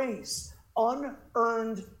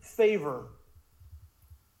 unearned favor,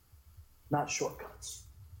 not shortcuts.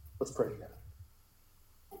 Let's pray together.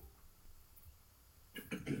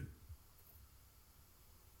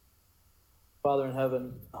 Father in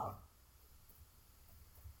heaven,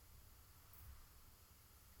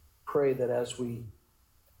 pray that as we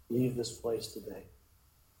leave this place today,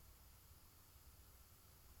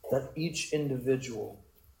 that each individual,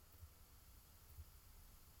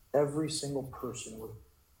 every single person would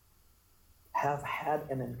have had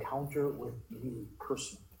an encounter with you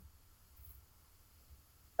personally.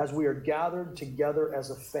 As we are gathered together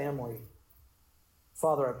as a family,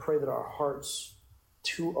 Father, I pray that our hearts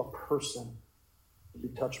to a person will be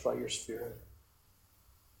touched by your Spirit.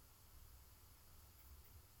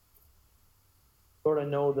 Lord, I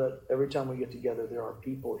know that every time we get together, there are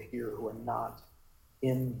people here who are not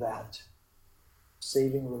in that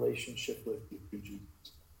saving relationship with you through Jesus.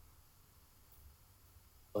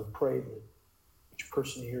 I pray that each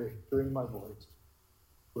person here hearing my voice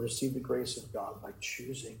will receive the grace of God by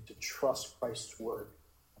choosing to trust Christ's word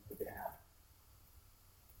on their behalf.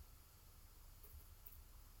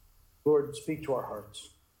 Lord, speak to our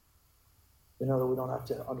hearts. We know that we don't have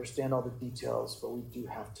to understand all the details, but we do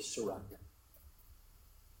have to surrender.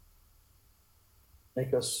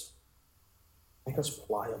 Make us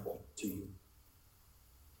pliable to you.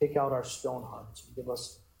 Take out our stone hearts and give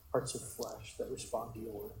us hearts of flesh that respond to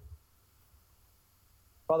your word.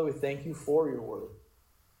 Father, we thank you for your word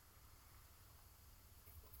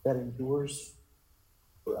that endures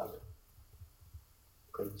forever.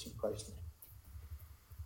 Praise in Christ's name.